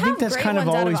 that's. They I have think that's great kind of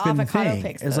ones out always been the avocado thing.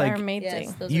 picks It's that like are amazing.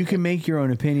 Yes, those you are can good. make your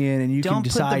own opinion and you don't can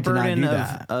decide put the to not burden do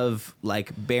that. of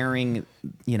like bearing,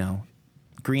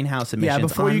 greenhouse emissions. Yeah,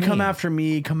 before on you come me. after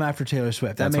me, come after Taylor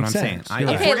Swift. That That's makes what I'm sense. saying. You're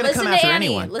If right. Okay, we're gonna listen come to after Annie.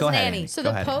 anyone, Listen go to ahead. Annie. So Go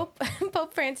the ahead.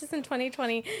 Pope Francis in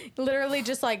 2020 literally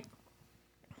just like,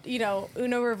 Uno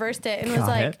reversed it and was Got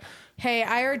like, it. hey,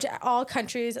 I urge all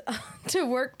countries to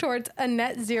work towards a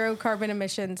net zero carbon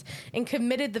emissions and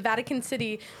committed the Vatican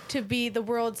City to be the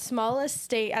world's smallest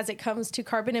state as it comes to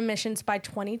carbon emissions by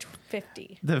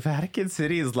 2050. The Vatican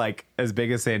City is like as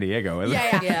big as San Diego, isn't it?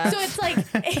 Yeah. Yeah. So it's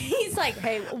like, he's like,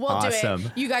 hey, we'll do Awesome.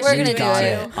 it. You guys We're should do gonna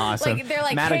it do too. it. Awesome. Like, they're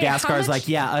like, Madagascar's hey, how much, like,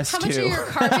 yeah, us how much too. are your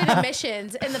carbon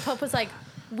emissions? And the Pope was like,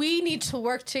 we need to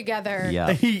work together.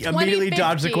 Yeah. He immediately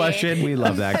dodged the 2050. question. We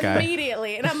love that guy.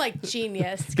 Immediately. And I'm like,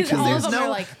 genius. Because all of There's them no, are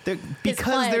like,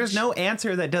 because there's pledge. no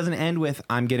answer that doesn't end with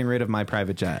I'm getting rid of my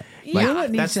private jet. Yeah. You know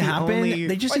what needs that's to the happen? only-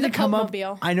 They just Or need the to come up.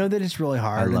 Pope-mobile. I know that it's really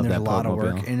hard I love and there's a that lot of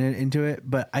work Pope-mobile. into it,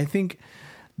 but I think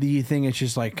the thing is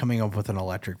just like coming up with an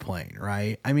electric plane,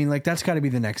 right? I mean, like that's got to be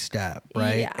the next step,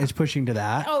 right? Yeah. It's pushing to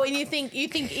that. oh, and you think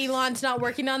Elon's not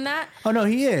working on that? Oh, no,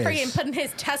 he is. Freaking putting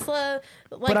his Tesla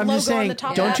But I'm logo just on saying, the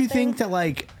top don't of you that think thing? that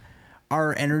like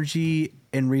our energy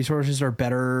and resources are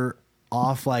better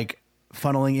off like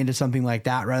funneling into something like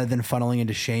that rather than funneling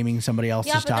into shaming somebody else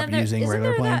to stop using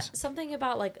regular planes? Something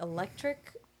about like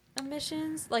electric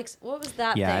emissions? Like what was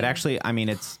that? Yeah, thing? it actually. I mean,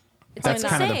 that's like the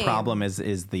kind of the same. problem.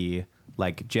 Is the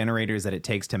like generators that it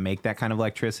takes to make that kind of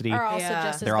electricity. Are also Yeah.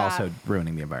 just as They're bad. also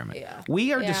ruining the environment. Yeah.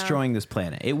 We are Yeah. destroying this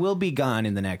planet. It will be gone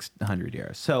in the next 100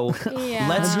 years. So Yeah.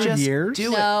 let's 100 just years?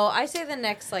 do it. No, I say the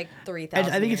next like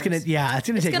 3,000. I think it's gonna. Yeah, it's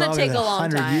gonna take gonna longer take than a long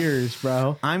 100 time. years,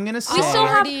 bro. I'm gonna say We still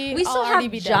have already- we still I'll already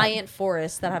have be dead. giant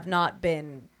forests that have not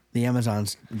been. The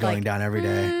Amazon's going Like, down every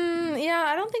day. Yeah,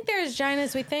 I don't think they're as giant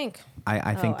as we think.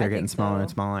 I think Oh, they're I getting think smaller so. and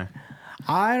smaller.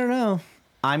 I don't know.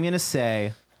 I'm gonna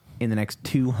say in the next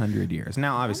 200 years.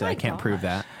 Now, obviously, my I can't gosh. prove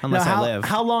that unless Now, I live.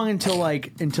 how long until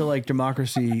like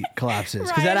democracy collapses?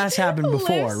 Because that has happened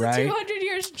before, lives right? 200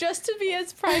 years just to be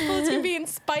as prideful as can be and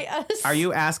spite us. Are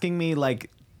you asking me like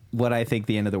what I think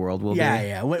the end of the world will Yeah, be?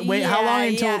 yeah. Wait, how long Yeah,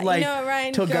 until yeah. You like know what,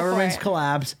 Ryan? till Go for governments it.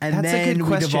 collapse and That's then a good we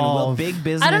question. Will devolve? big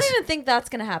business? I don't even think that's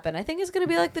gonna happen. I think it's gonna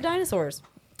be like the dinosaurs.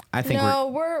 I think No,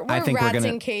 we're I think rats we're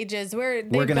gonna in cages. We're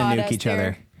we're gonna got nuke us each there.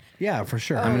 other. Yeah, for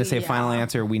sure. I'm gonna say yeah. final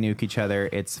answer. We nuke each other.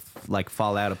 It's like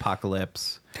Fallout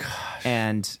Apocalypse,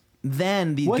 and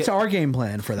then the What's our game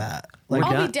plan for that? Like,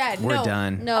 I'll done. be dead. We're no.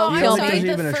 done. No, Oh, You I'm don't sorry. think The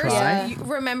there's even a first, try? you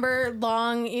remember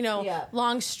long, Yeah.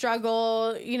 long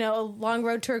struggle, long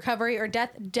road to recovery or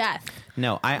death. Death.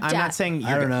 No, I'm Death. not saying.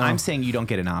 I don't know. I'm saying you don't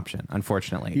get an option.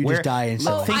 Unfortunately, You just die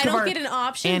instantly. Think I of don't our- get an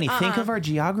option? Annie, think Uh-uh. of our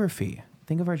geography.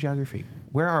 Think of our geography.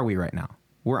 Where are we right now?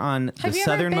 We're on the Have you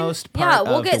ever been- southernmost Yeah, part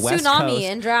we'll of get the west tsunami coast.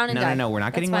 and drown and no, die. No, we're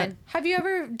not That's getting fine. wet. Have you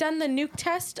ever done the nuke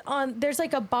test on? There's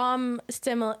like a bomb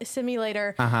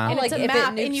simulator, and Like, it's a if it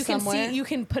map, nukes and you can somewhere? see, you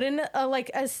can put in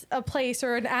a place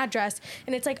or an address,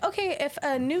 and it's like, okay, if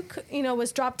a nuke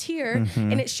was dropped here,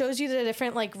 Mm-hmm. and it shows you the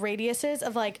different like radiuses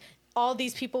of like. All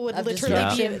these people would Of literally be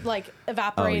destruction. like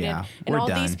evaporated, yeah. and We're all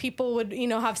these done. people would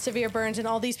have severe burns, and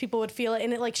all these people would feel it,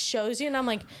 and it like shows you, and I'm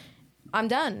like, I'm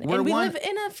done. We're and we one- live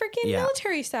in a freaking Yeah.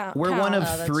 military town. We're one of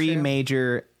that's 3 true.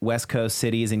 major West Coast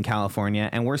cities in California,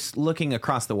 and we're looking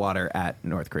across the water at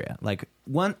North Korea. Like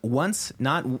once,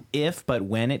 not if, but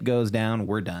when it goes down,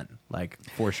 we're done. Like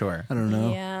for sure. I don't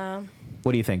know. Yeah.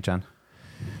 What do you think, John?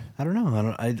 I don't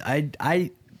know.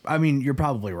 I mean, you're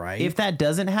probably right. If that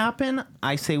doesn't happen,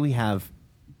 I say we have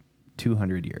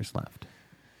 200 years left.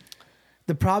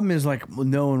 the problem is like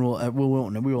no one will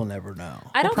we will never know.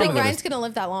 I don't think Ryan's gonna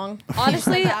live that long.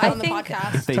 honestly. That I on the think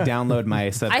podcast. They download my I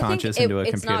subconscious think into a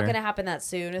it's computer. not going to happen that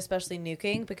soon, especially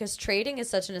nuking, because trading is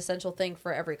such an essential thing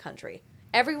for every country.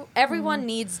 Everyone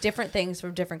needs different things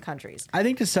from different countries. I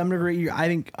think to some degree, I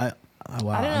think. Wow, I don't know.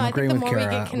 I'm I think agreeing the with more we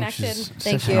Kara, get which connected- is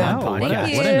Thank such a you. odd Oh, what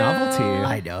podcast. what a novelty.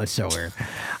 I know it's so weird.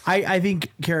 I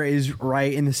think Kara is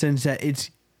right in the sense that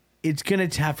it's gonna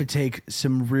have to take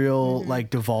some real like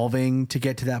devolving to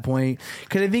get to that point,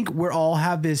 because I think we all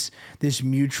have this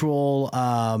mutual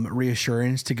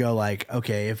reassurance to go like,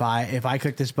 okay, if I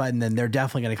click this button, then they're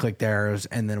definitely gonna click theirs,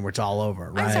 and then it's all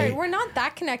over, right? I'm sorry, we're not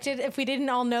that connected if we didn't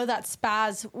all know that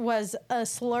spaz was a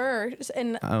slur.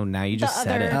 And Oh, now you just the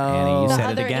said it, other- Annie. You the said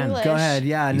it other again. English. Go ahead,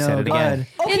 yeah, You no, said it go again. ahead.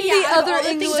 Okay, In the out of other all the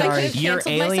things English- I could have You're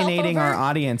canceled myself alienating over- our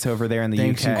audience over there in the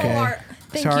Thanks, UK. UK.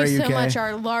 Thank Sorry, you so UK. much,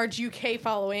 our large UK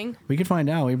following. We could find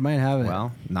out. We might have it.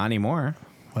 Well, not anymore.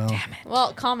 Well,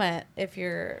 Well, comment if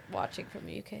you're watching from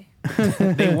the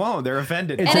UK. They won't. They're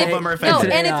offended. It's All an of A- them are it's No,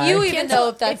 offended. and if you even Cancel- know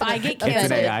if that's if I get It's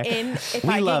an AI. canceled if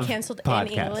We I love get canceled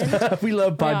podcasts. in England. we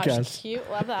love Oh my gosh, podcasts. cute,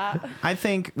 love that. I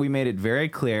think we made it very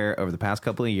clear over the past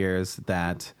couple of years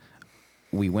that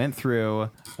we went through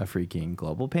a freaking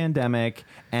global pandemic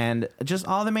and just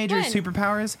all the major When?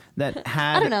 superpowers that don't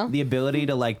had know. the ability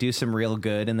to like do some real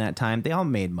good in that time. They all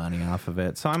made money off of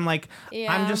it. So I'm like,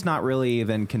 Yeah. I'm just not really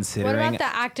even What considering. about the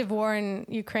active war in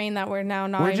Ukraine that we're now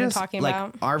not We're even just talking like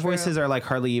about? our voices are like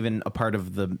hardly even a part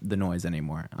of the noise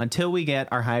anymore. Until we get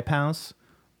our hype house,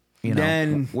 you know,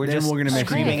 Then we're we're just gonna make a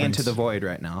screaming difference. into the void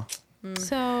right now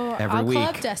So every I'll week call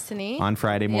up Destiny. on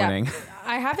Friday Yeah. morning.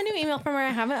 I have a new email from her.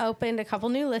 I haven't opened a couple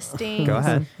new listings. Go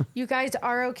ahead. You guys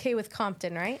are okay with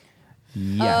Compton, right?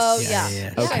 Yes. Oh,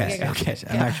 yeah. Okay. good. Okay.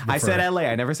 I'm actually I said prefer- LA.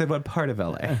 I never said what part of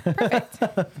LA.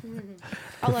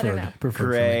 I'll let her know. preferred for me.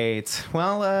 Great.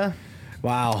 Well,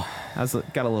 Wow. I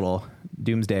got a little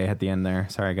doomsday at the end there.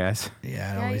 Sorry, guys.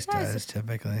 Yeah, it you always guys- does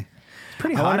typically.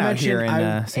 Pretty I hot wanna out mention- here in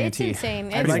It's Santee. insane.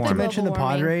 I'd It's like to global mention the warming.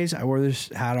 Padres. I wore this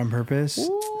hat on purpose.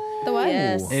 The what?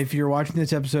 Yes. If you're watching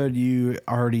this episode, you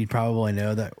already probably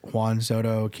know that Juan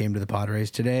Soto came to the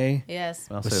Padres today. Yes.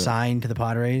 Also Was signed to the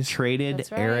Padres. traded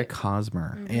That's right. Eric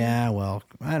Hosmer. Yeah, well,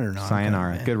 I don't know.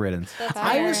 Sayonara. I'm Good riddance. That's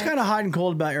I was fair. kind of hot and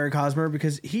cold about Eric Hosmer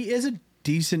because he is a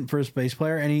decent first base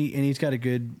player and he's got a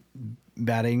good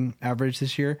batting average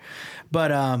this year, but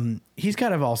he's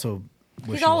kind of also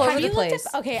He's all over Have the you looked place.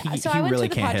 up? Okay, so He I went really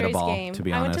to the can't hit a Padres ball, game. to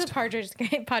be I went to honest.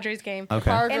 the Padres game.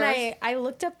 Okay. Padres. And I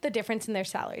looked up the difference in their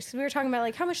salaries. 'Cause we were talking about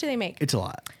like how much do they make? it's a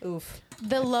lot. Oof.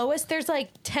 The lowest, there's like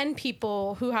 10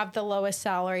 people who have the lowest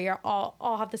salary or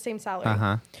all have the same salary,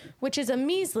 Uh-huh. which is a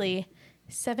measly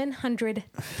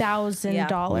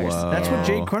 $700,000. Whoa. That's what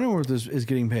Jake Cronenworth is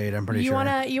getting paid. I'm pretty You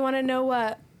sure. wanna know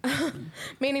what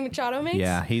Manny Machado makes?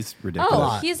 Yeah, he's ridiculous.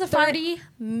 Oh, he's a $30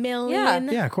 million.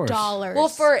 Yeah, of course. Well,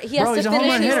 for he has Bro, he's to a home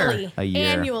finish run his hitter. Annually. A year.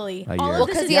 Annually. A All year. of well this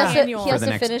because is he has to annual. he has For to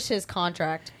the next- finish his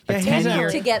contract. Yeah, a he's 10-year,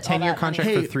 To get all 10-year that contract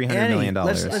money. for $300 Annie, million.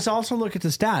 Let's also look at the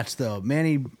stats though.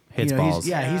 Manny Hits he's, balls.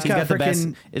 yeah, he's got got the best.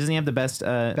 freaking Doesn't he have the best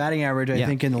batting average, I yeah,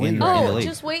 think, in the in league. the- right in now. the Oh, league.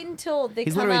 just wait until they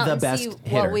He's come literally out the and best see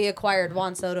hitter. what we acquired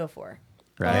Juan Soto for.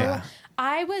 right?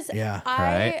 I was Yeah.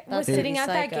 Right. was That's sitting at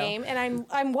that psycho. game and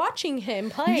I'm watching him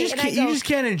play. You just and can't- I go, you just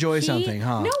can't enjoy he- something,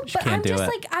 huh? No, Just but can't I'm do just it.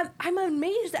 like I'm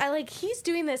amazed. Like he's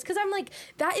doing this because I'm like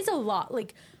that is a lot.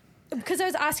 Like because I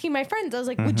was asking my friends, I was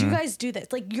like, would Mm-hmm. you guys do this?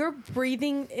 Like you're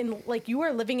breathing in, like you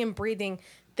are living and breathing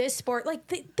this sport. Like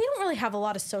they don't really have a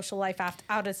lot of social life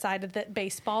outside of the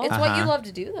baseball. It's what you love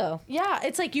to do, though. Yeah,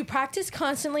 it's like you practice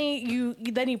constantly.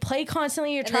 Then you play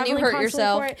constantly. You're And then you traveling hurt constantly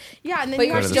yourself. for it. Yeah, and then But you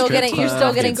you're have to still do getting team you're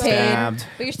still getting stuff. get paid. stabbed.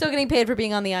 But you're still getting paid for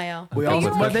being on the IL. We But also,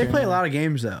 you're but like- they play a lot of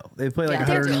games though. They play like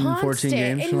They're 114 constant,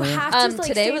 games. and you something like have that. to like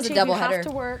Today stay was a in shape, you doubleheader. have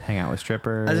to work. Hang out with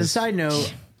strippers. As a side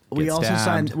note, we Get also stabbed.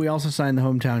 signed the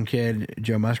hometown kid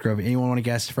Joe Musgrove. Anyone want to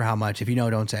guess for how much? If you know,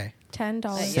 don't say. $10.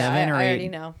 Yeah, $7 or I already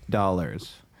 $8 know.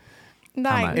 dollars.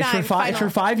 Nine. It's for five. It's for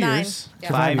 5 years. Yeah.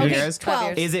 For 5 5 Okay, years.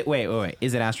 12. Is it? Wait.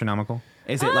 Is it astronomical?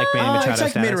 Is it like Manny Oh, Machado it's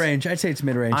like status? mid range. I'd say it's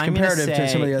mid range I'm comparative gonna to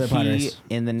some of the other say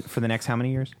Padres. for the next how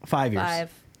many years? 5 years. 5.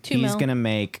 $2 He's mil. gonna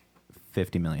make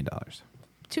 $50 million.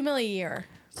 $2 million a year.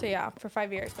 So yeah, for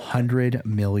 5 years. $100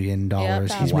 million. Yep.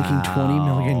 He's making $20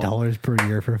 million per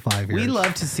year for 5 years. We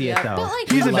love to see Yeah. it though. But like,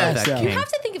 He's you the have- best, You though. have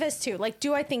to think of this too. Like,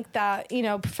 do I think that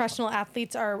professional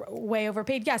athletes are way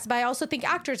overpaid? Yes, but I also think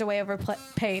actors are way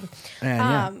overpaid. And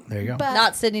yeah, there you go. But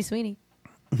Not Sydney Sweeney.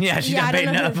 Yeah, she's yeah, not I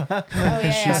don't paid know. enough. Oh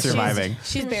yeah, She's surviving.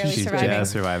 She's barely She's surviving.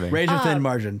 just surviving. Razor thin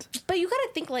margins. But you got to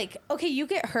think like, okay, you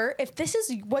get hurt. If this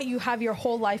is what you have your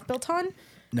whole life built on,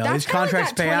 No, that's these kinda like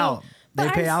contracts that pay 20 out. They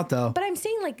but pay I'm- out though. But I'm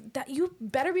saying like that you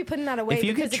better be putting that away If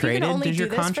you because get if you traded, can only does do your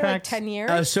this for like contract- 10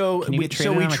 years. So Can you we, get so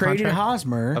traded we on a traded contract?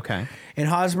 Hosmer. Okay. And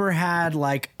Hosmer had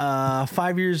like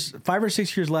 5 or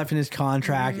 6 years left in his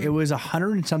contract. It was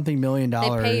 $100 and something million.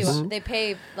 They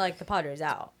pay like the Padres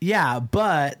out. Yeah,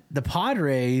 but the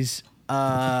Padres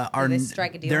are they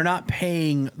strike a deal? they're not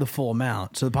paying the full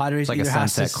amount. So the Padres It's like a either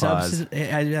has to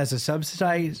sunset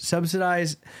clause.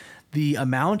 subsidize the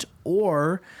amount,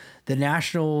 or the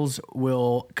Nationals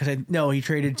will he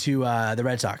traded to the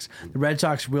Red Sox. The Red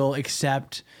Sox will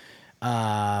accept.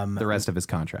 The rest of his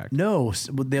contract. No,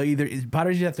 they'll either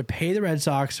Padres have to pay the Red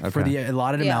Sox for the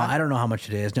allotted amount. I don't know how much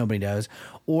it is. Nobody knows.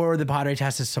 Or the Padres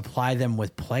has to supply them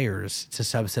with players to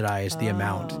subsidize the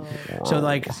amount. So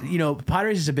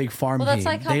Padres is a big farm team. Well, that's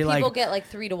like how people get like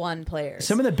 3-to-1 players.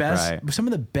 Some of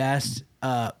the best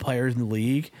players in the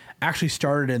league actually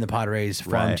started in the Padres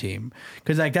farm team,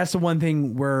 because that's the one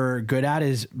thing we're good at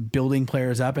is building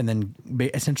players up and then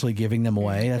essentially giving them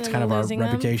away. That's kind of our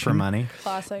reputation for money.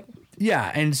 Classic.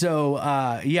 Yeah, and so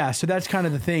so that's kind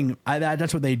of the thing.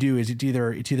 That's what they do. Is it's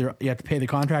either you have to pay the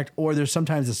contract, or there's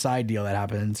sometimes a side deal that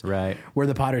happens, right, where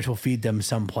the Padres will feed them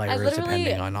some players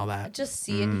depending on all that. Just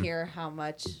see and hear how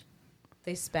much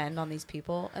they spend on these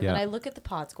people, and then I look at the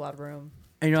Pod Squad room.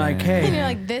 And you're like, hey. And you're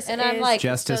like, this and is I'm like,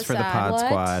 justice so for the sad. Pod What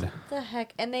Squad. The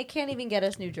heck? And they can't even get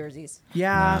us new jerseys.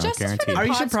 Yeah. No, guaranteed. Are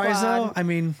you surprised though? I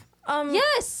mean,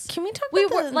 yes. Can we talk we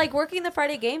about were like working the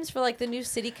Friday games for like the new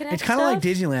City Connect. it's kind of like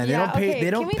Disneyland. They don't pay.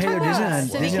 They don't pay their Disneyland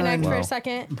City Connect for a Disneyland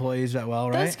second. employees that well,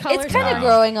 right? Those colors It's kind of are-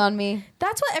 growing on me.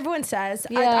 That's what everyone says.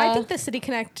 Yeah. I think the City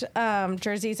Connect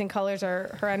jerseys and colors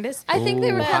are horrendous. I think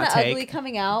they were Ooh, kind of hot take. ugly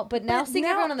coming out, but now But seeing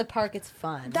now- everyone in the park, it's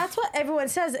fun. That's what everyone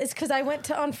says. It's because I went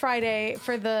to on Friday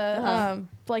for the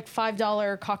like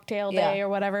 $5 cocktail day or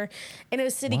whatever, and it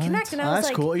was City Connect, and I was That's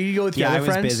like, cool. You go with the Yeah, other I was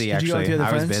friends? busy, Did you go with actually. the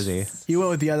other I was friends? busy. You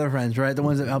went with the other friends, right? The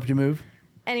ones that helped you move.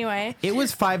 anyway. It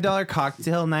was $5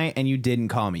 cocktail night, and you didn't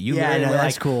call me. You Yeah, literally no, were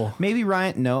that's like, cool. Maybe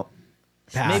Ryan. Nope.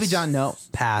 Pass. Maybe John. Nope.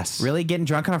 Pass. Really getting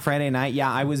drunk on a Friday night? Yeah,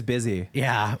 I was busy.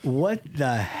 Yeah. What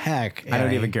the heck? I don't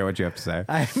Annie? even care what you have to say.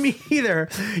 Me either.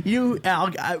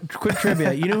 Quick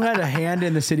trivia. You know who had a hand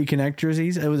in the City Connect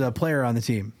jerseys? It was a player on the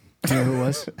team. You know who it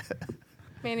was?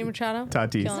 Manny Machado.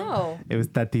 Tatis. no. It was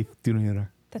Tatis Jr.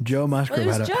 Joe Musgrove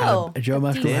Well, it was Joe. Joe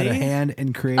Musgrove had a hand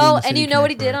in creating. Oh, the and City you know what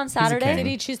he Connect did on Did Saturday?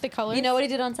 he choose the colors? You know what he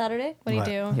did on Saturday? what do you What?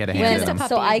 do? He had a He hand kissed in a them. puppy.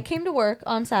 So I came to work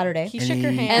on Saturday. He And shook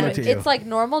your he- hand. And Looked at you. it's like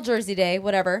normal Jersey day,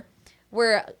 whatever.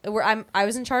 Where I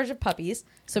was in charge of puppies.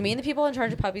 So me and the people in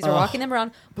charge of puppies are walking them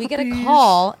around. We get a puppies.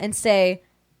 call and say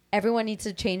everyone needs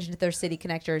to change into their City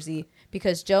Connect jersey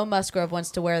because Joe Musgrove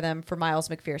wants to wear them for Miles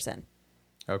McPherson.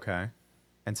 Okay.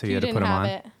 And so you you had to didn't put him have on.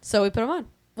 it. So we put them on.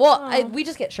 Well, we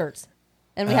just get shirts,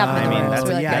 and we have them. I in the mean, room, that's so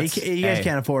we're what- like, yeah, that's- you guys hey.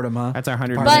 can't afford them, huh? That's our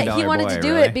 $100 But million he wanted boy, to do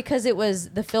really. it because it was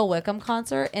the Phil Wickham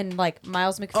concert and like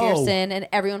Miles McPherson and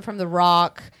everyone from The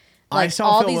Rock. Like I saw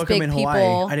all Phil these Wickham big in people.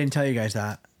 Hawaii. I didn't tell you guys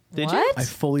that. Did What? you? I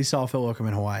fully saw Phil Wickham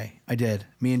in Hawaii. I did.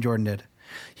 Me and Jordan did.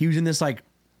 He was in this like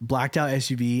blacked out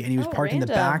SUV, and he was Oh, parked in the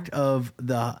random. back of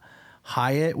the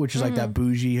Hyatt, which is like that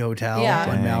bougie hotel Yeah.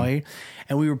 in Dang. Maui.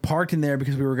 And we were parked in there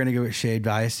because we were going to go get shaved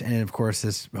ice, and of course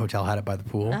this hotel had it by the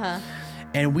pool.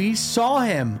 And we saw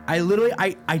him. I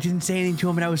didn't say anything to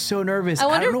him, and I was so nervous. I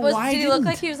wonder, don't know why. did I he look didn't.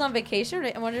 like he was on vacation?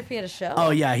 I wonder if he had a show. Oh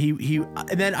yeah, he.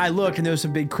 And then I looked, and there was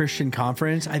some big Christian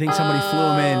conference. I think somebody flew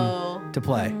him in to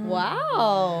play.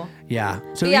 Wow. Yeah.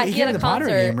 So But yeah, he he had had a the Potter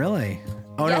concert. game, really.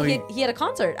 Oh yeah, no. he had a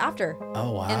concert after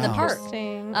Oh wow. in the park.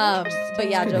 Interesting. But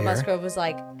yeah, Good Joe to hear. Musgrove was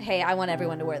like, "Hey, I want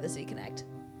everyone to wear the City Connect."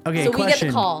 Okay. So we get question.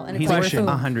 the call, and it's He's like, worth Question.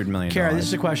 $100 million. Kara, this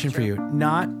is a question for you.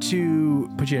 Not to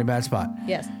put you in a bad spot.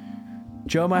 yes.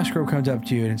 Joe Musgrove comes up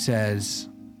to you and says,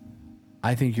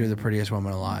 "I think you're the prettiest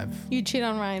woman alive. You cheat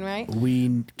on Ryan, right?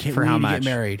 We can't For we how need to much? get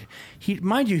married."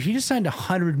 Mind you, he just signed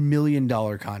 $100 million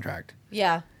contract.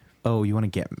 Yeah. Oh, you want to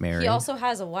get married? He also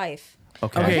has a wife.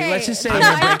 Okay. Okay, Okay. let's just say I'm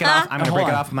gonna break it off. I'm gonna Hold break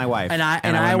it on. off with my wife. And I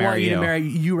wanna want marry you to marry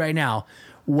you right now.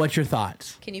 What's your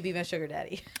thoughts? Can you be my sugar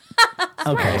daddy?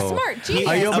 Okay. Smart, genius.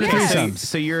 Are you open to yeah. threesomes?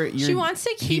 So you're She wants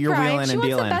to keep you're Ryan. wheeling She and wants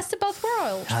dealing. the best of both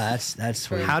worlds. That's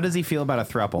sweet. How does he feel about a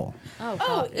throuple? Oh, Oh,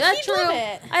 God. That's he'd true. love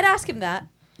it. I'd ask him that.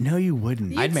 No, you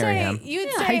wouldn't. I'd marry him.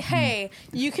 You'd say, "Hey,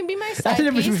 you can be my side That's the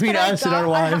difference piece, between but I us and got- our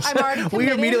wives. I'm already We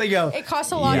committed. immediately go, It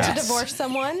costs a lot yes. to divorce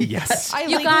someone. Yes. I You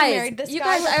legally guys, married this you guy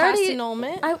guys, with I past already,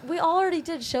 annulment. we already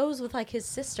did shows with like his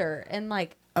sister and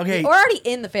like, Okay. we're already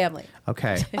in the family.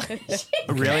 Okay.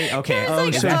 Really? Okay. It's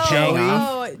like, so Is that Joey- paying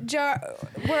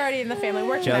off? We're already in the family.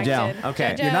 We're Joe, connected.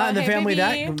 okay. Joe, You're not in the hey, family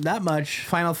baby. that much.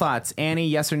 Final thoughts. Annie,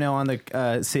 yes or no on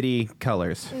the city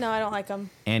colors? No, I don't like him.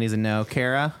 Annie's a no.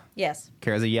 Kara? Yes.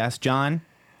 Kara's a yes. John?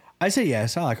 I say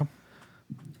yes. I like him.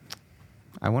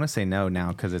 I want to say no now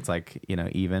because it's like,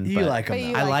 even. You but like him. But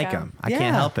you though. I like like 'em. them. I Yeah.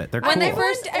 can't help it. They're When cool. they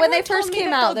first- Everyone they told first me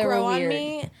came that out, they'll they were grow on weird.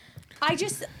 me. I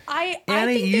just, I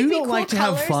Annie, think you they'd be don't cool like to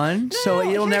colors. have fun, No, so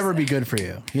it'll here's- never be good for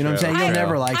you. You know what I'm True. saying? You'll True.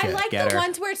 never like I it. like Get the her.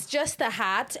 ones where it's just the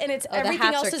hat and it's the everything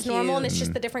hats else are is normal and it's cute.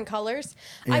 just the different colors.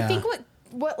 Yeah. I think what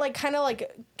what like kind of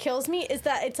like kills me is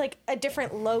that it's like a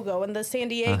different logo and the San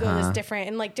Diego is different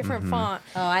and like different font.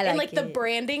 Oh, I and like like the it.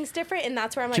 branding's different, and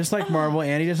that's where I'm like, Just like Marvel,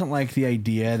 Annie doesn't like the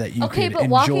idea that you Okay, could but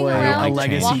walking enjoy around- a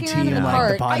legacy walking around team in the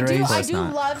like the park- Padres. I do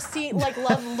not. love seeing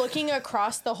love looking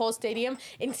across the whole stadium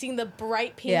and seeing the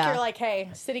bright pink. Yeah. You're like, hey,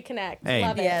 City Connect, Hey.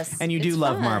 love it. Yes. And you do It's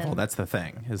love fun. Marvel. That's the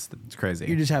thing. It's crazy.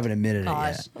 You just haven't admitted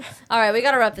Gosh. it yet. All right, we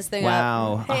got to wrap this thing up.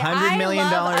 Wow. Hey, $100 I million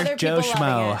love other Joe people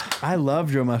loving Schmo. I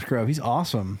love Joe Musgrove. He's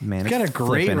awesome. Man, he's got it's a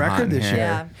great flipping hot record in this here. year.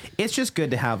 Yeah. It's just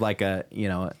good to have like a, a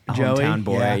Joey? hometown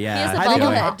boy. Yeah. Yeah. He has a I think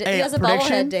bobblehead. he'll- He has a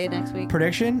prediction? bobblehead day next week.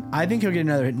 Prediction? I think he'll get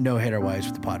another no-hitter wise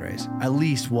with the Padres. At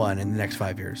least one in the next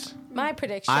 5 years. My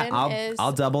prediction is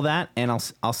I'll double that, and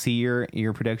I'll see your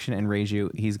prediction and raise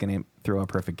you. He's gonna throw a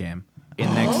perfect game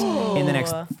in the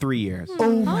next 3 years.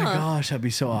 Oh my gosh, that'd be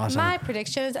so awesome. my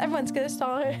prediction is everyone's gonna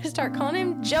start calling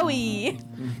him Joey.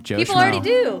 Joe People Schmo. already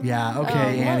do. Yeah, okay,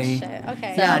 Oh, Annie. bullshit.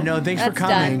 Okay. Yeah, So, no, thanks for that's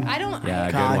coming. done. I don't. Yeah,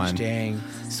 good Gosh one. dang.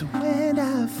 So when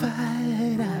I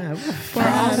fight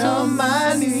on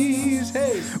my knees,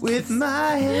 hey, with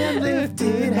my head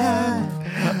lifted high.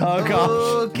 Oh gosh.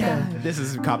 Oh God, this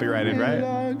is copyrighted, right?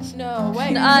 No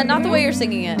way. Not the way you're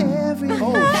singing it.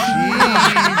 Oh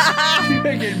jeez. You're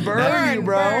making burn you,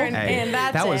 bro. burn. Hey, And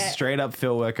that's that was it. straight up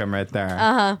Phil Wickham right there.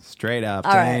 Uh-huh. Straight up.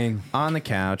 All right. Dang. On the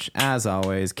couch, as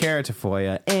always, Kara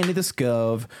Tafoya, Andy the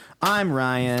Scove. I'm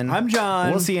Ryan. I'm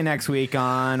John. We'll see you next week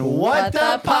on What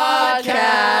the Podcast.